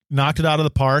fucking knocked it out of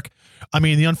the park. I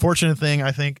mean, the unfortunate thing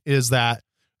I think is that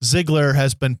Ziggler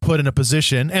has been put in a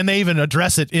position, and they even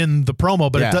address it in the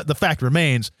promo, but the fact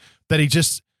remains that he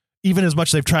just, even as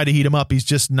much they've tried to heat him up, he's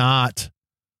just not.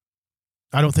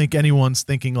 I don't think anyone's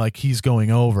thinking like he's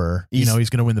going over. He's going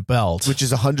to win the belt, which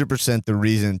is 100% the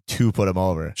reason to put him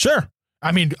over. Sure.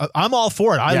 I mean, I'm all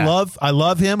for it. I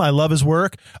love him. I love his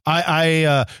work. But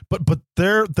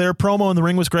their promo in the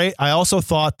ring was great. I also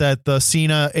thought that the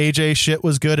Cena AJ shit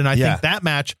was good, and I think that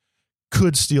match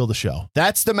could steal the show.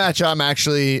 That's the match I'm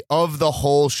actually, of the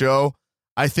whole show,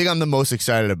 I think I'm the most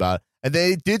excited about. And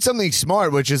they did something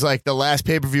smart, which is like the last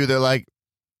pay-per-view, they're like,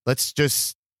 let's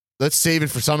save it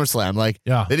for SummerSlam. Like,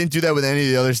 they didn't do that with any of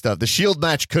the other stuff. The Shield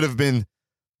match could have been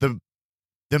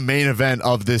the main event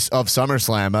of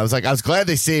SummerSlam. I was glad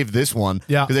they saved this one.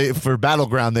 Yeah. Because for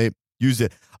Battleground, they used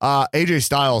it. AJ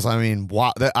Styles, I mean,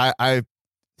 wow,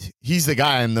 he's the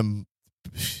guy, and I'm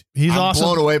awesome.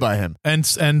 Blown away by him. And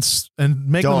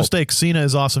make no mistake, Cena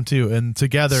is awesome too. And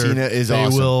together, Cena is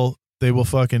awesome. They will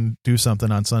fucking do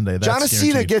something on Sunday. That's John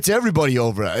Cena gets everybody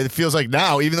over. It feels like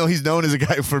now, even though he's known as a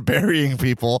guy for burying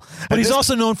people. But he's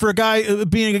also known for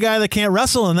being a guy that can't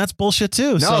wrestle, and that's bullshit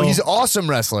too. No, he's an awesome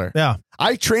wrestler. Yeah.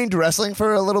 I trained wrestling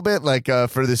for a little bit, like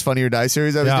for this Funny or Die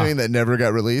series I was doing that never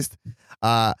got released.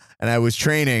 And I was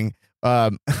training.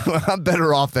 I'm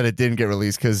better off that it didn't get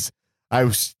released because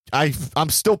I'm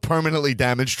still permanently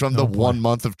damaged from the 1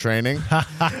 month of training.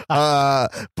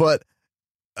 But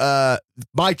the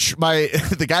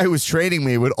guy who was training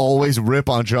me would always rip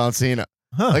on John Cena.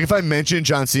 Like if I mentioned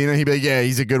John Cena, he'd be like, yeah,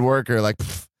 he's a good worker, like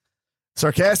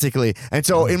sarcastically. And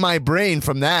so in my brain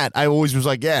from that, I always was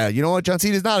like, yeah, you know what, John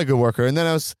Cena's not a good worker. And then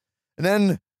I was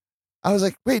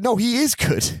like, wait, no, he is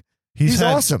good. He's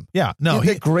awesome. Yeah, no, he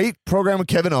had a great program with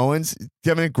Kevin Owens. He's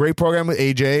having a great program with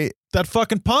AJ. That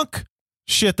fucking Punk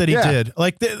shit that he did.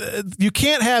 Like, you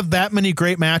can't have that many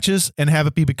great matches and have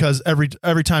it be because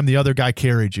every time the other guy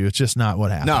carried you. It's just not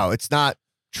what happened. No, it's not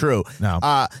true. No.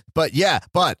 But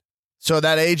so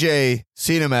that AJ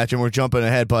Cena match, and we're jumping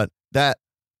ahead, but that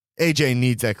AJ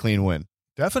needs that clean win.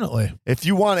 Definitely. If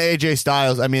you want AJ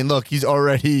Styles, I mean, look, he's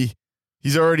already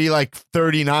like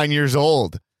 39 years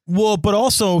old. Well, but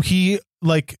also he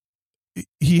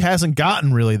hasn't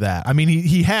gotten really that. I mean,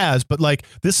 he has, but like,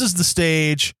 this is the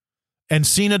stage, and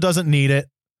Cena doesn't need it.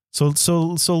 So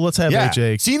let's have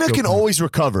AJ. Cena can always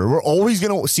recover. We're always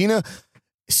gonna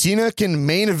Cena can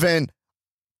main event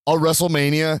a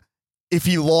WrestleMania if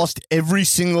he lost every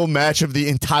single match of the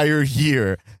entire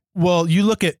year. Well, you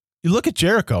look at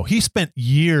Jericho. He spent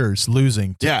years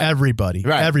losing to everybody,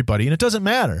 and it doesn't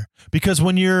matter, because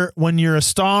when you're a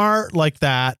star like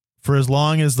that for as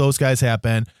long as those guys have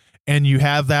been, and you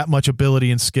have that much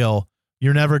ability and skill,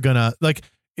 you're never gonna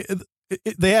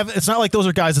it's not like those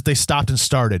are guys that they stopped and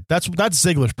started. That's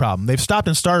Ziggler's problem. They've stopped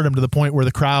and started him to the point where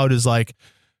the crowd is like,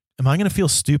 am I going to feel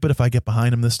stupid if I get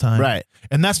behind him this time? Right.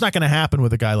 And that's not going to happen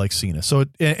with a guy like Cena. So,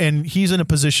 and he's in a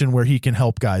position where he can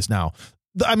help guys now.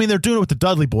 I mean, they're doing it with the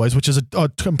Dudley Boys, which is a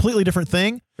completely different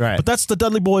thing. Right. But that's the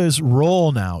Dudley Boys'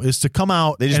 role now, is to come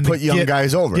out. They just put young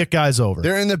guys over. Get guys over.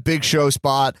 They're in the Big Show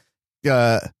spot.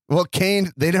 Well,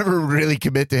 Kane, they never really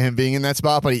commit to him being in that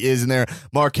spot, but he is in there.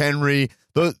 Mark Henry,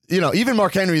 even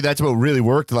Mark Henry, that's what really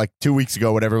worked like 2 weeks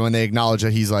ago, whatever, when they acknowledged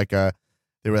that he's like, they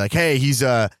were like, hey, he's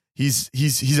a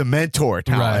mentor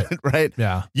talent, right?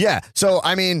 Yeah. Yeah. So,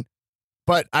 I mean,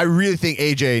 but I really think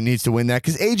AJ needs to win that,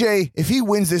 because AJ, if he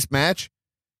wins this match,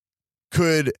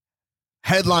 could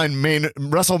headline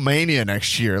WrestleMania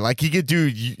next year. Like, he could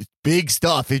do big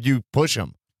stuff if you push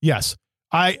him. Yes.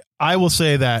 I will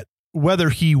say that whether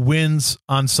he wins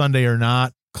on Sunday or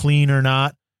not, clean or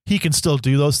not, he can still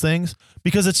do those things,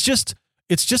 because it's just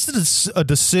a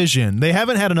decision. They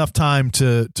haven't had enough time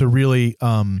to really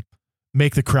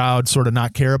make the crowd sort of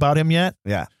not care about him yet.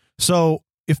 Yeah. So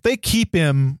if they keep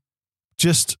him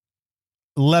just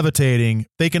levitating,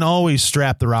 they can always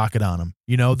strap the rocket on him.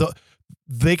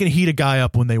 They can heat a guy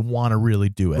up when they want to really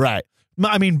do it. Right.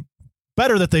 I mean,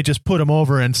 better that they just put him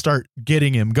over and start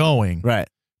getting him going. Right.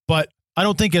 But I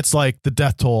don't think it's like the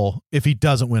death toll if he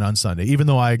doesn't win on Sunday, even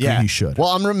though I agree he should. Well,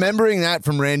 I'm remembering that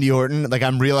from Randy Orton. Like,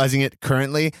 I'm realizing it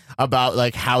currently about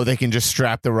like how they can just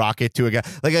strap the rocket to a guy,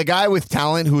 like a guy with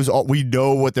talent we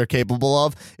know what they're capable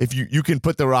of. If you can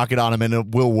put the rocket on him and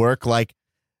it will work. Like,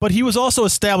 but he was also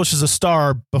established as a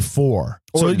star before.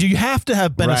 So you have to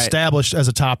have been established as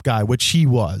a top guy, which he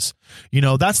was.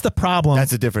 That's the problem. That's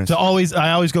the difference. I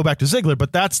always go back to Ziggler,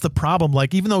 but that's the problem.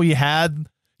 Like, even though he's had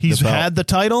the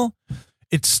title,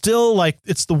 it's still like,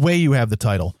 it's the way you have the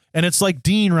title. And it's like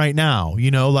Dean right now,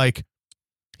 like,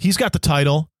 he's got the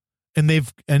title, and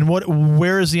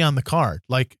where is he on the card?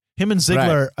 Like, him and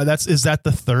Ziggler, is that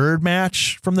the third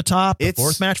match from the top? The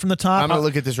fourth match from the top? I'm going to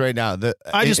look at this right now.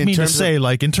 I just mean to say,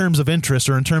 like, in terms of interest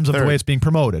or in terms of the way it's being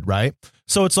promoted, right?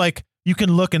 So it's like, you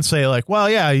can look and say, like, well,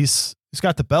 yeah, he's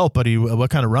got the belt, but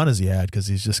what kind of run has he had? Because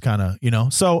he's just kind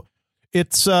of, so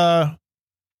it's yeah.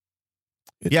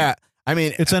 I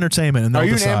mean, it's entertainment. And are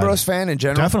you an Ambrose fan in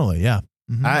general? Definitely, yeah.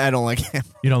 Mm-hmm. I don't like him.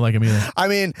 You don't like him either. I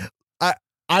mean,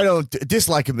 I don't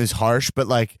dislike him as harsh, but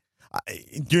like,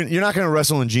 you're not going to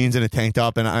wrestle in jeans and a tank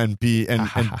top and be. I'm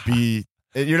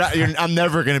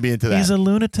never going to be into that. He's a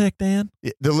lunatic, Dan.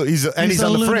 He's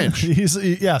on the fringe. He's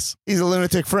a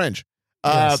lunatic fringe.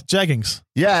 Jeggings.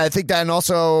 Yeah, I think that. And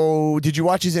also, did you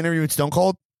watch his interview with Stone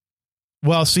Cold?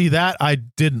 Well, see, that I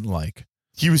didn't like.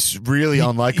 He was really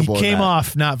unlikable. He came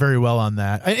off not very well on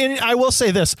that. And I will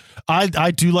say this: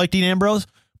 I do like Dean Ambrose,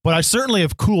 but I certainly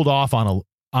have cooled off on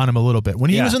him a little bit when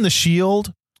he was in the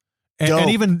Shield, and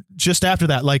even just after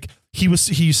that. Like,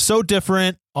 he's so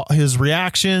different. His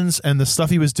reactions and the stuff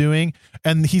he was doing,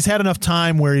 and he's had enough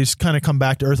time where he's kind of come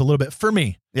back to earth a little bit. For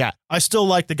me, I still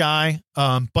like the guy,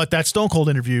 but that Stone Cold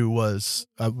interview was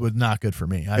not good for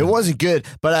me. It wasn't good,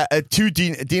 but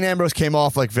Dean Ambrose came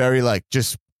off like very like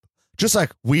just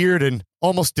like weird and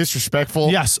almost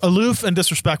disrespectful. Yes, aloof and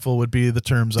disrespectful would be the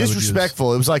terms.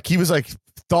 Disrespectful. It was like he was like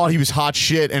thought he was hot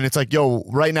shit, and it's like, yo,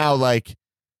 right now, like,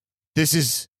 this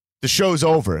is the show's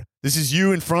over. This is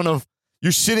you're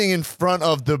sitting in front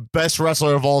of the best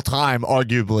wrestler of all time,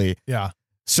 arguably. Yeah.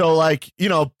 So, like,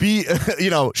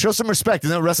 show some respect.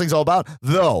 Isn't that what wrestling's all about?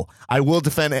 Though, I will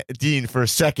defend Dean for a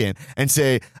second and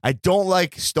say I don't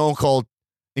like Stone Cold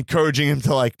encouraging him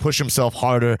to, like, push himself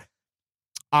harder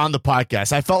on the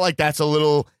podcast. I felt like that's a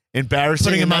little embarrassing.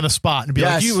 Putting him on the spot and be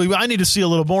like, I need to see a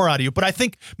little more out of you. But I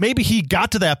think maybe he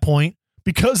got to that point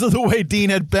because of the way Dean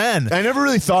had been. I never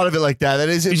really thought of it like that. That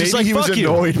is, maybe just like, he was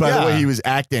annoyed by the way he was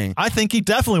acting. I think he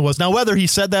definitely was. Now, whether he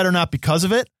said that or not because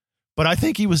of it, but I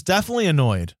think he was definitely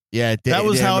annoyed. Yeah, that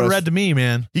was how it read to me,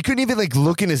 man. He couldn't even like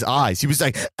look in his eyes. He was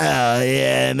like, "Oh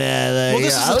yeah, man.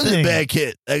 Like, I was a bad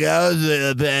kid. Like I was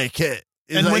a bad kid."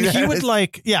 And like when that. he would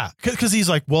like, because he's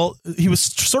like, well, he was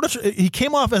sort of, he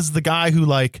came off as the guy who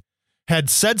like had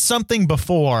said something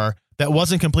before that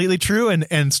wasn't completely true,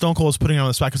 and Stone Cold was putting him on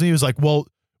the spot because he was like, well,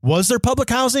 was there public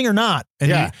housing or not?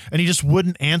 And he just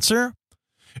wouldn't answer.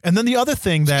 And then the other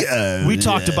thing that we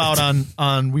talked about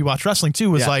on We Watch Wrestling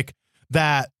too was like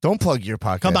that. Don't plug your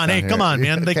podcast. Come on,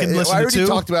 man. They can listen I to already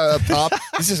talked about it up top.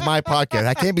 This is my podcast.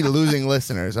 I can't be losing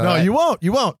listeners. No, right? you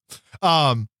won't.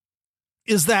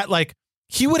 Is that like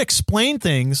he would explain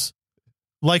things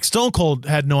like Stone Cold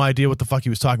had no idea what the fuck he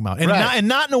was talking about, and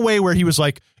not in a way where he was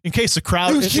like, in case the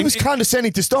crowd, he was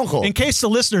condescending to Stone Cold. In case the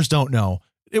listeners don't know.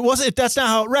 It wasn't. That's not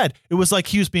how it read. It was like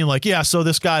he was being like, "Yeah, so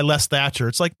this guy Les Thatcher."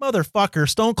 It's like, motherfucker,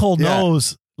 Stone Cold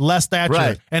knows Les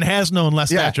Thatcher and has known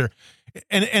Les Thatcher,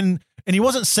 and he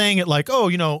wasn't saying it like, "Oh,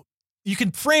 you know." You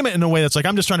can frame it in a way that's like,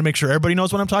 I'm just trying to make sure everybody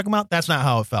knows what I'm talking about. That's not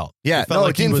how it felt. Yeah, it felt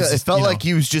like it felt like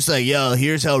he was just like, "Yo,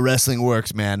 here's how wrestling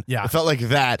works, man." Yeah, it felt like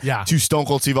that to Stone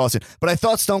Cold Steve Austin. But I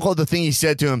thought Stone Cold, the thing he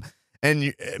said to him,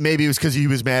 and maybe it was because he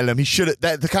was mad at him. He should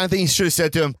have the kind of thing he should have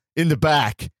said to him in the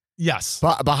back. Yes.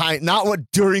 Behind, not what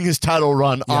during his title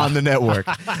run on the network.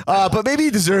 But maybe he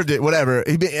deserved it, whatever.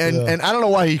 And I don't know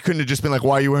why he couldn't have just been like,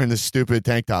 "Why are you wearing this stupid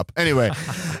tank top?" Anyway,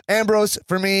 Ambrose,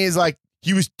 for me, is like,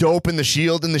 he was dope in the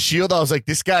Shield. In the Shield, I was like,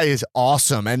 this guy is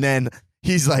awesome. And then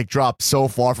he's like dropped so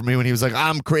far from me when he was like,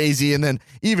 I'm crazy. And then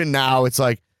even now, it's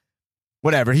like,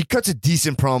 whatever. He cuts a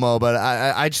decent promo, but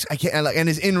I can't. And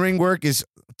his in-ring work is,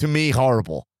 to me,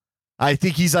 horrible. I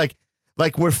think he's like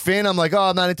where Finn, I'm like, oh,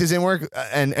 I'm not into his in-work.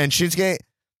 And Shinsuke,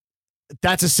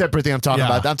 that's a separate thing I'm talking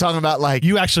about. I'm talking about like,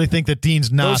 you actually think that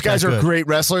Dean's not. Those guys are great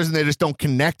wrestlers and they just don't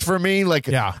connect for me. Like,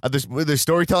 the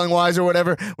storytelling wise or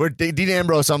whatever. Where Dean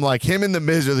Ambrose, I'm like, him and The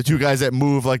Miz are the two guys that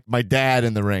move like my dad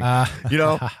in the ring. You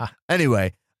know?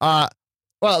 Anyway, well,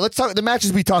 let's talk the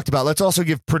matches we talked about. Let's also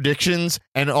give predictions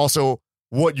and also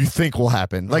what you think will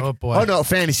happen. Like, oh no,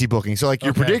 fantasy booking. So like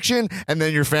your prediction and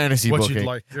then your fantasy booking. You'd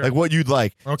like. Like what you'd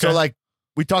like. Okay. So like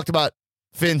we talked about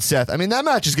Finn, Seth. I mean, that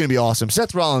match is going to be awesome.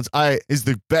 Seth Rollins is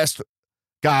the best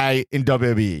guy in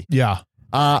WWE. Yeah.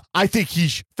 I think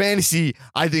fantasy.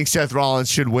 I think Seth Rollins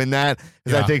should win that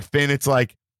because I think Finn. It's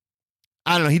like,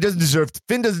 I don't know.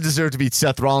 Finn doesn't deserve to beat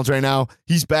Seth Rollins right now.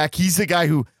 He's back. He's the guy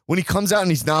who, when he comes out and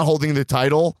he's not holding the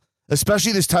title,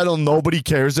 especially this title nobody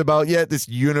cares about yet, this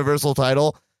Universal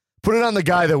title, put it on the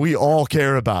guy that we all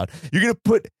care about. You're gonna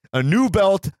put a new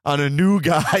belt on a new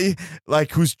guy, like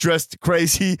who's dressed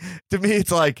crazy. To me, it's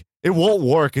like, it won't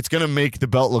work. It's going to make the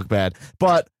belt look bad.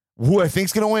 But who I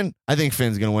think's going to win? I think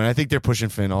Finn's going to win. I think they're pushing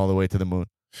Finn all the way to the moon.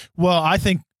 Well, I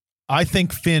think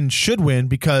Finn should win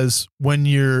because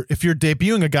if you're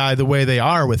debuting a guy the way they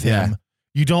are with him,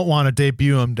 you don't want to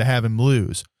debut him to have him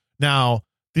lose. Now,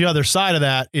 the other side of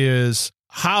that is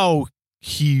how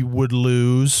he would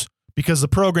lose because the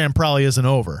program probably isn't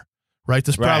over. Right.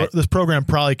 This program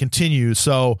probably continues.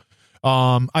 So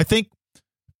I think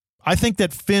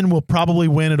that Finn will probably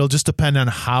win. It'll just depend on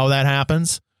how that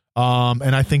happens.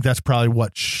 And I think that's probably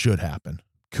what should happen.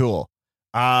 Cool.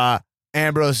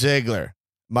 Ambrose Ziggler.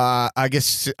 I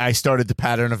guess I started the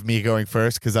pattern of me going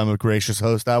first because I'm a gracious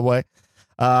host that way.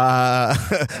 But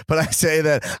I say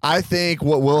that I think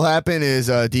what will happen is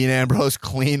Dean Ambrose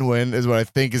clean win is what I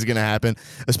think is going to happen,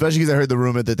 especially because I heard the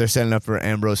rumor that they're setting up for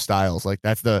Ambrose Styles. Like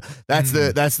that's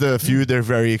the feud they're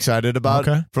very excited about.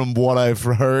 From what I've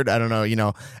heard, I don't know. You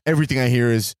know, everything I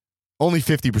hear is only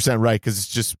 50% right because it's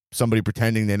just somebody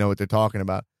pretending they know what they're talking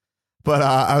about. But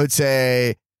I would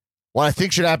say what I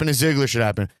think should happen is Ziggler should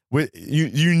happen.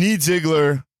 You need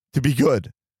Ziggler to be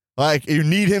good. Like, you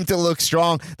need him to look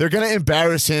strong. They're going to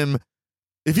embarrass him.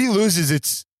 If he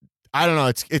loses, I don't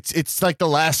know. It's like the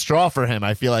last straw for him.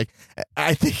 I feel like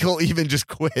I think he'll even just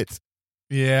quit.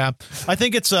 Yeah. I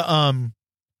think it's a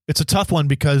tough one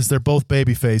because they're both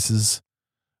baby faces.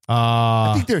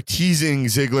 I think they're teasing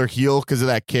Ziggler heel because of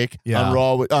that kick on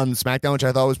Raw, on SmackDown, which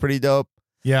I thought was pretty dope.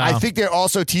 Yeah. I think they're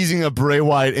also teasing a Bray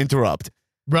Wyatt interrupt.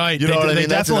 Right. You know what I mean?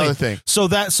 That's another thing. So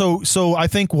I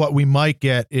think what we might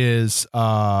get is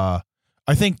I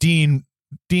think Dean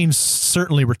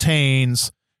certainly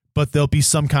retains, but there'll be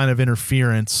some kind of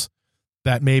interference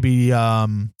that maybe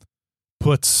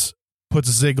puts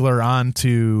Ziggler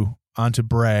onto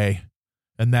Bray,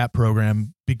 and that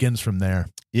program begins from there.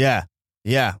 Yeah.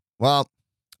 Well,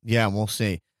 yeah, we'll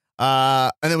see.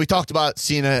 And then we talked about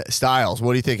Cena Styles.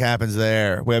 What do you think happens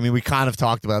there? I mean, we kind of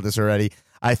talked about this already.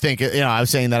 I think, I was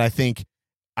saying that I think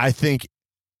I'm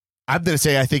going to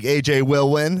say I think AJ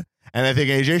will win, and I think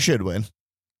AJ should win.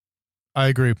 I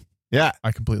agree. Yeah.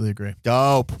 I completely agree.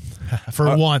 Dope.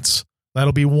 For once.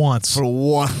 That'll be once. For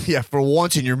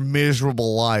once in your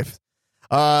miserable life.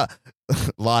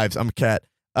 Lives. I'm a cat.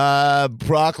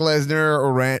 Brock Lesnar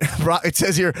or it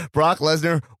says here Brock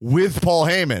Lesnar with Paul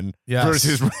Heyman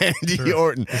versus Randy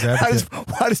Orton.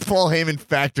 Why does Paul Heyman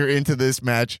factor into this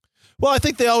match? Well, I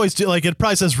think they always do. Like, it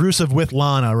probably says Rusev with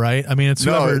Lana, right? I mean, it's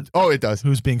whoever. It does.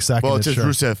 Who's being second? Well, it says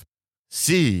Rusev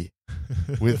C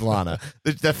with Lana.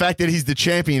 The fact that he's the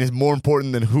champion is more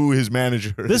important than who his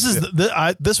manager is.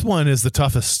 This one is the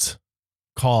toughest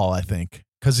call, I think,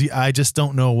 because I just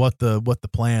don't know what the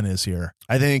plan is here.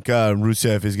 I think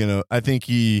Rusev is gonna. I think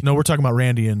he. No, we're talking about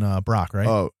Randy and Brock, right?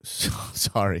 Oh,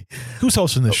 sorry. Who's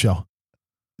hosting this show?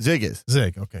 Zig is.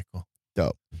 Zig. Okay, cool.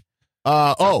 Dope.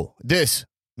 This.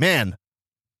 Man,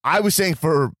 I was saying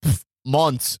for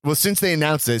months, well, since they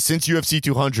announced it, since UFC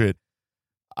 200,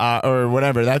 or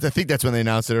whatever, I think that's when they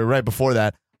announced it, or right before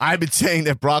that, I've been saying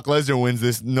that Brock Lesnar wins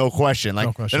this, no question.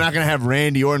 Like, they're not going to have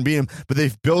Randy Orton beat him, but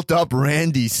they've built up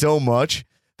Randy so much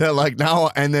that, like,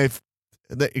 they've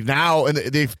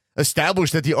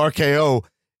established that the RKO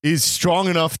is strong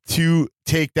enough to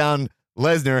take down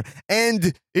Lesnar,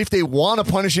 and if they want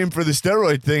to punish him for the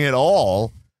steroid thing at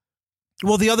all.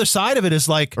 Well, the other side of it is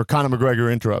like, or Conor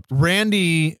McGregor interrupt.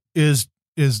 Randy is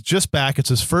just back. It's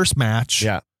his first match.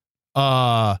 Yeah.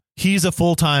 He's a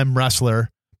full-time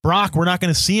wrestler. Brock, we're not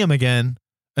going to see him again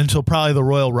until probably the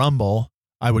Royal Rumble,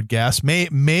 I would guess.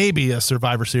 Maybe a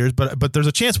Survivor Series, but there's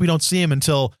a chance we don't see him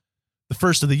until the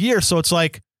first of the year. So it's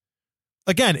like,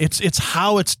 again, it's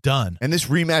how it's done. And this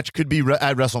rematch could be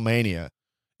at WrestleMania.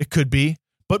 It could be,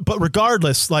 but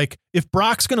regardless, like, if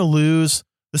Brock's going to lose,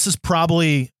 this is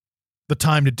probably the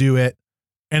time to do it.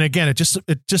 And again, it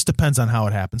just depends on how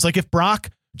it happens. Like, if Brock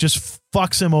just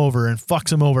fucks him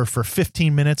over for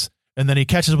 15 minutes, and then he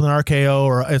catches with an RKO,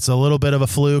 or it's a little bit of a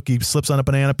fluke, he slips on a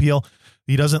banana peel,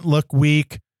 he doesn't look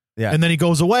weak, and then he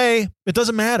goes away, it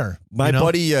doesn't matter. My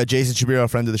buddy Jason Shapiro, a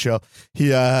friend of the show,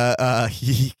 he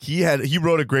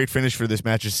wrote a great finish for this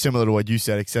match, is similar to what you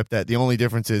said, except that the only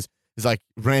difference is like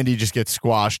Randy just gets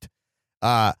squashed,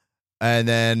 and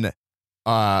then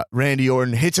Randy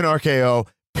Orton hits an RKO,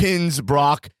 pins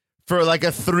Brock for like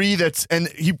a 3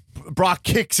 Brock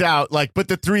kicks out, like, but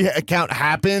the 3 count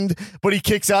happened, but he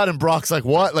kicks out and Brock's like,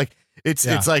 what? Like, it's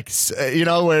like,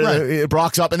 where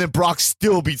Brock's up and then Brock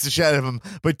still beats the shit out of him,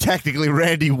 but technically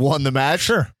Randy won the match.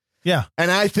 Sure. Yeah. And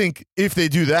I think if they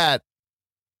do that,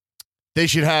 they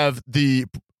should have the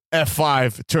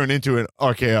F5 turn into an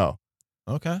RKO.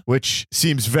 Okay. Which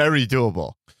seems very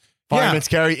doable. Fireman's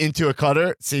carry into a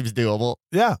cutter seems doable.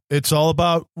 Yeah. It's all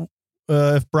about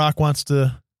if Brock wants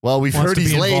to. Well, we've heard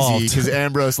he's lazy because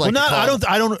Ambrose like. Well,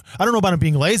 I don't know about him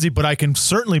being lazy, but I can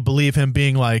certainly believe him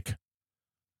being like,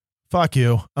 "Fuck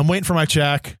you! I'm waiting for my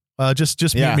check. Just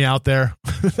meet me out there."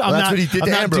 That's what he did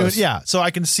to Ambrose. So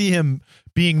I can see him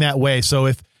being that way. So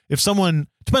if someone,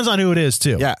 depends on who it is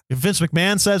too. Yeah. If Vince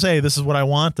McMahon says, "Hey, this is what I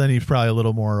want," then he's probably a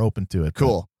little more open to it.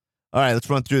 Cool. All right, let's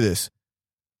run through this.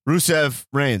 Rusev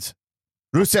Reigns.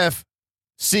 Rusev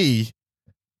C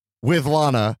with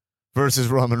Lana versus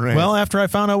Roman Reigns. Well, after I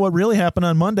found out what really happened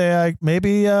on Monday,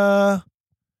 maybe the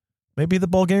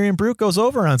Bulgarian Brute goes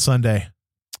over on Sunday.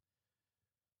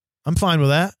 I'm fine with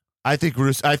that. I think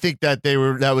that it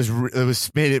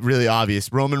was made it really obvious.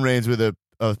 Roman Reigns with a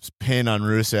pin on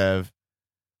Rusev.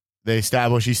 They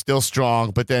establish he's still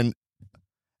strong, and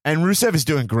Rusev is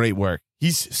doing great work.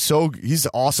 He's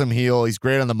an awesome heel. He's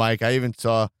great on the mic. I even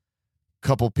saw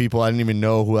couple people I didn't even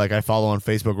know who like I follow on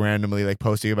Facebook randomly like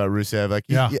posting about Rusev. Like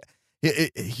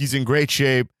he's in great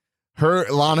shape.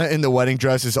 Lana in the wedding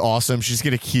dress is awesome. She's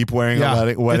gonna keep wearing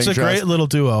a wedding dress. It's a great little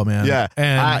duo, man. Yeah,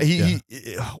 and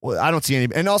I don't see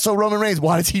any. And also Roman Reigns.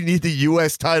 Why does he need the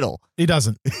U.S. title? He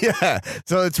doesn't. Yeah,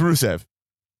 so it's Rusev.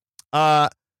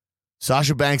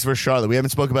 Sasha Banks versus Charlotte. We haven't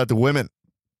spoke about the women.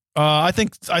 I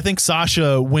think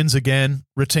Sasha wins again,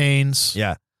 retains.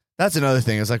 Yeah. That's another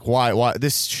thing. It's like, why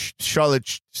this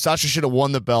Sasha should have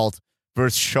won the belt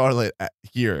versus Charlotte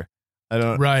here. I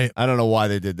don't know why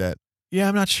they did that. Yeah,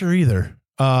 I'm not sure either.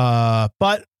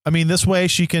 But I mean, this way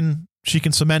she can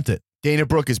cement it. Dana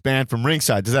Brooke is banned from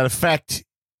ringside. Does that affect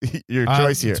your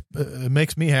choice here? It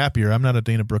makes me happier. I'm not a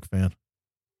Dana Brooke fan.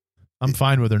 I'm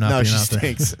fine with her not being out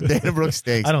there. Dana Brooke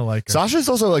stinks. I don't like her. Sasha's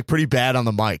also like pretty bad on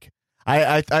the mic.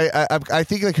 I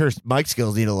think like her mic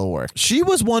skills need a little work. She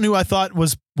was one who I thought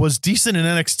was decent in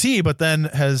NXT, but then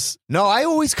has No, I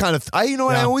always kind of I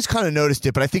always kind of noticed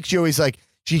it, but I think she always like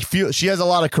she has a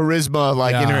lot of charisma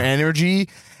like in her energy.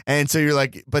 And so you're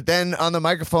like, but then on the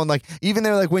microphone, like even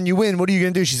they're like, when you win, what are you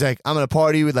gonna do? She's like, I'm gonna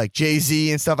party with like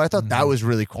Jay-Z and stuff. I thought that was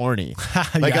really corny.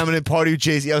 Like I'm gonna party with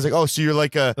Jay-Z. I was like, oh, so you're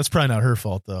like a. That's probably not her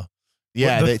fault though.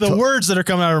 Yeah, the words that are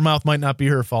coming out of her mouth might not be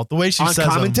her fault. The way she says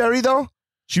commentary though.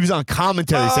 She was on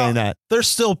commentary saying that. There's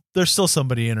still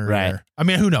somebody in her there. I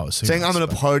mean, who knows? Saying I'm going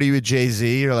to party with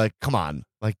Jay-Z. You're like, come on.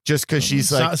 Like, just because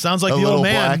she's like sounds like the old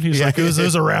man. Black. He's like,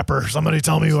 who's a rapper? Somebody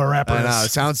tell me who a rapper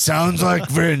is. I know. Sounds like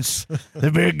Vince, the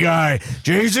big guy.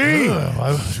 Jay-Z.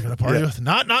 I was going to party with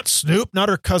not Snoop, not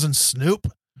her cousin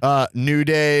Snoop. New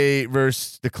Day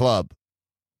versus the Club.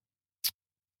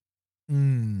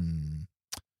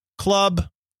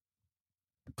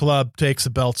 Club takes the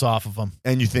belts off of them.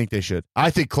 And you think they should.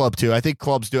 I think Club, too. I think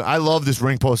Club's doing. I love this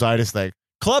ring post-itis thing.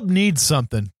 Club needs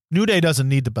something. New Day doesn't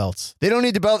need the belts. They don't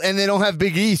need the belt, and they don't have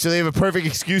Big E, so they have a perfect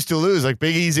excuse to lose. Like,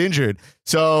 Big E's injured.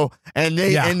 So, and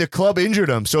the Club injured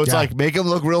him. So, it's like, make him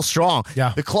look real strong.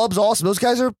 Yeah. The Club's awesome. Those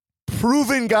guys are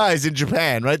proven guys in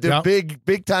Japan, right? They're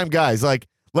big-time guys. Like,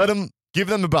 give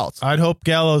them the belts. I'd hope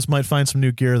Gallows might find some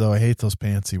new gear, though. I hate those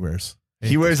pants he wears.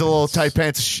 He wears a little tight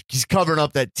pants. He's covering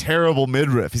up that terrible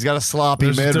midriff. He's got a sloppy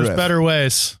midriff. There's better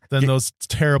ways than those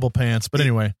terrible pants. But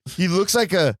anyway, he looks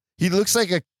like a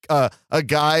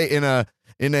guy in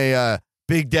a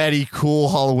Big Daddy Cool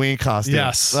Halloween costume.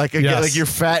 Yes, like your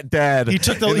fat dad. He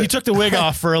took the wig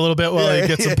off for a little bit while he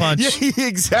gets a punch. Yeah,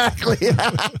 exactly.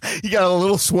 He got a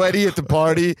little sweaty at the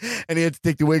party, and he had to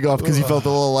take the wig off because he felt a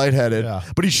little lightheaded. Yeah.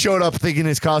 But he showed up thinking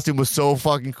his costume was so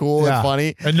fucking cool and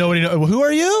funny. And nobody knows. Who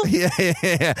are you?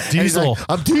 Yeah. Diesel. Like,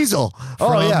 I'm Diesel.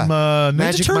 From Ninja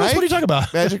Magic Turtles? Mike? What are you talking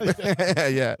about? Magic.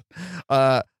 Yeah.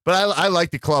 But I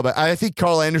like the Club. I think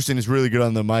Carl Anderson is really good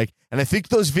on the mic. And I think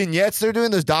those vignettes they're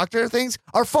doing, those doctor things,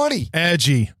 are funny.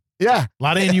 Edgy. Yeah. A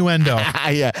lot of innuendo.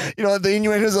 Yeah. You know, the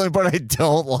innuendo is the only part I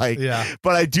don't like. Yeah.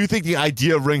 But I do think the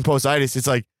idea of ring post-itis, it's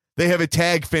like they have a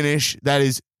tag finish that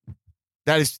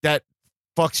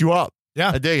fucks you up.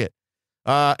 Yeah. I dig it.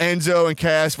 Enzo and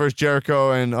Cass versus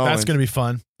Jericho and Owens. That's going to be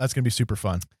fun. That's going to be super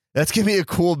fun. That's going to be a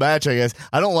cool match, I guess.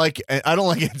 I don't like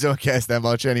Enzo and Cass that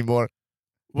much anymore.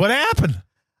 What happened?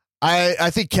 I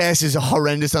think Cass is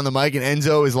horrendous on the mic, and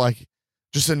Enzo is like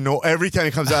just annoyed. Every time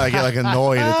he comes out, I get like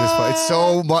annoyed at this point. It's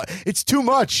so much. It's too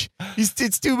much.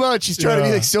 It's too much. He's trying to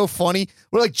be like so funny.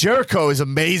 We're like Jericho is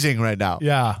amazing right now.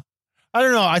 Yeah. I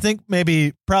don't know. I think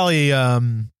probably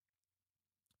one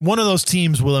of those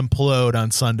teams will implode on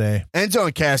Sunday. Enzo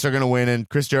and Cass are going to win, and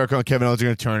Chris Jericho and Kevin Owens are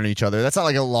going to turn on each other. That's not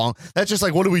like that's just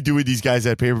like, what do we do with these guys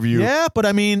at pay-per-view? Yeah, but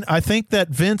I mean, I think that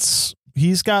Vince,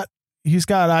 he's got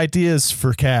ideas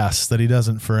for Cass that he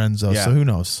doesn't for Enzo. Yeah. So who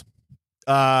knows?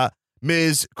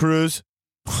 Miz, Cruz.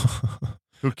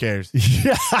 Who cares?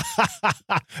 Yeah.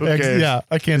 Who cares? Yeah,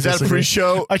 I can't Is that disagree. a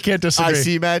pre-show I can't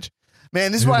disagree. IC match?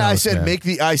 Man, this is Who why I knows, said man? make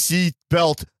the IC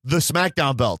belt the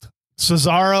SmackDown belt.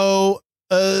 Cesaro,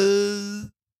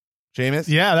 Sheamus?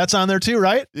 yeah, that's on there too,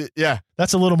 right? Yeah.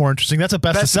 That's a little more interesting. That's a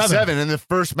best of seven. And the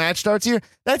first match starts here.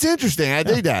 That's interesting. I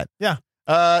dig that. Yeah.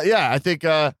 I think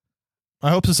I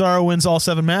hope Cesaro wins all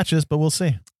 7 matches, but we'll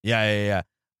see. Yeah.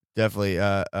 Definitely.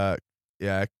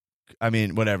 Yeah. I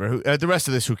mean, whatever. The rest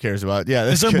of this, who cares about? Yeah.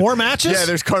 Is there more matches? Yeah,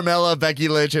 there's Carmella, Becky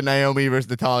Lynch, and Naomi versus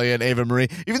Natalya and Ava Marie.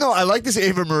 Even though I like this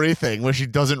Ava Marie thing where she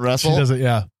doesn't wrestle. She doesn't,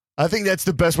 yeah. I think that's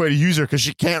the best way to use her because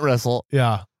she can't wrestle.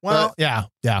 Yeah. Well, yeah.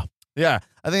 Yeah.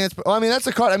 I think that's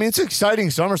the card. I mean, it's an exciting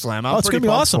SummerSlam. It's going to be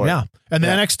awesome. Yeah. And the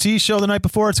NXT show the night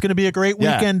before, it's going to be a great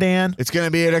weekend, Dan. It's going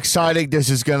to be this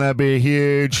is going to be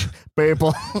huge.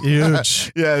 People.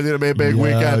 Huge. Yeah, it's going to be a big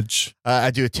weekend. I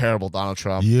do a terrible Donald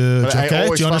Trump. Huge. But Okay.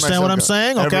 Do you understand what I'm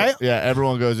saying? Okay.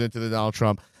 Everyone goes into the Donald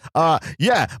Trump. I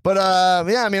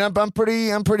mean, I'm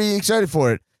pretty excited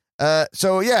for it. I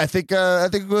think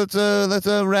let's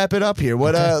wrap it up here.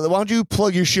 Why don't you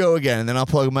plug your show again, and then I'll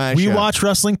plug my show. We Watch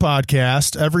Wrestling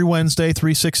podcast every Wednesday,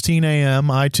 3:16 a.m.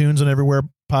 iTunes and everywhere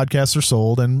podcasts are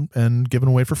sold and given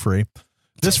away for free.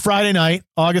 This Friday night,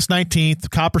 August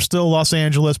 19th, Copperstill, Los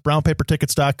Angeles,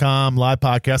 brownpapertickets.com, live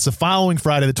podcast. The following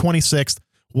Friday, the 26th,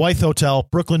 Wythe Hotel,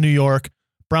 Brooklyn, New York,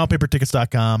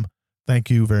 brownpapertickets.com. Thank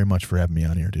you very much for having me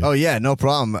on here, dude. Oh, yeah, no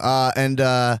problem.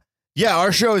 Yeah,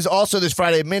 our show is also this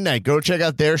Friday at midnight. Go check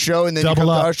out their show, and then you come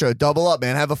to our show. Double up,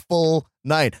 man. Have a full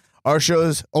night. Our show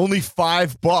is only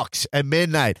 $5 at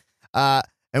midnight.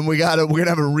 And we're gonna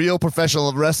have a real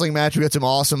professional wrestling match. We got some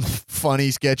awesome,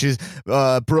 funny sketches.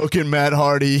 Broken Matt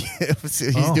Hardy,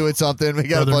 he's doing something. We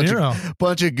got a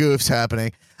bunch of goofs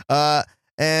happening.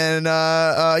 And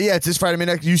yeah, it's this Friday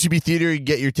midnight, UCB Theater. You can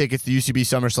get your tickets to UCB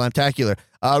Summer Slamtacular.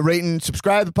 Rate and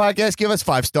subscribe to the podcast. Give us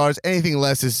 5 stars. Anything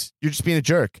less is you're just being a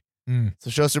jerk.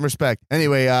 So show some respect.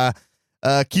 Anyway,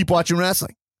 keep watching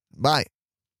wrestling. Bye.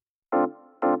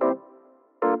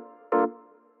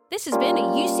 This has been a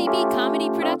UCB Comedy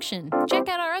production. Check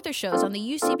out our other shows on the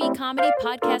UCB Comedy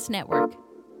Podcast Network.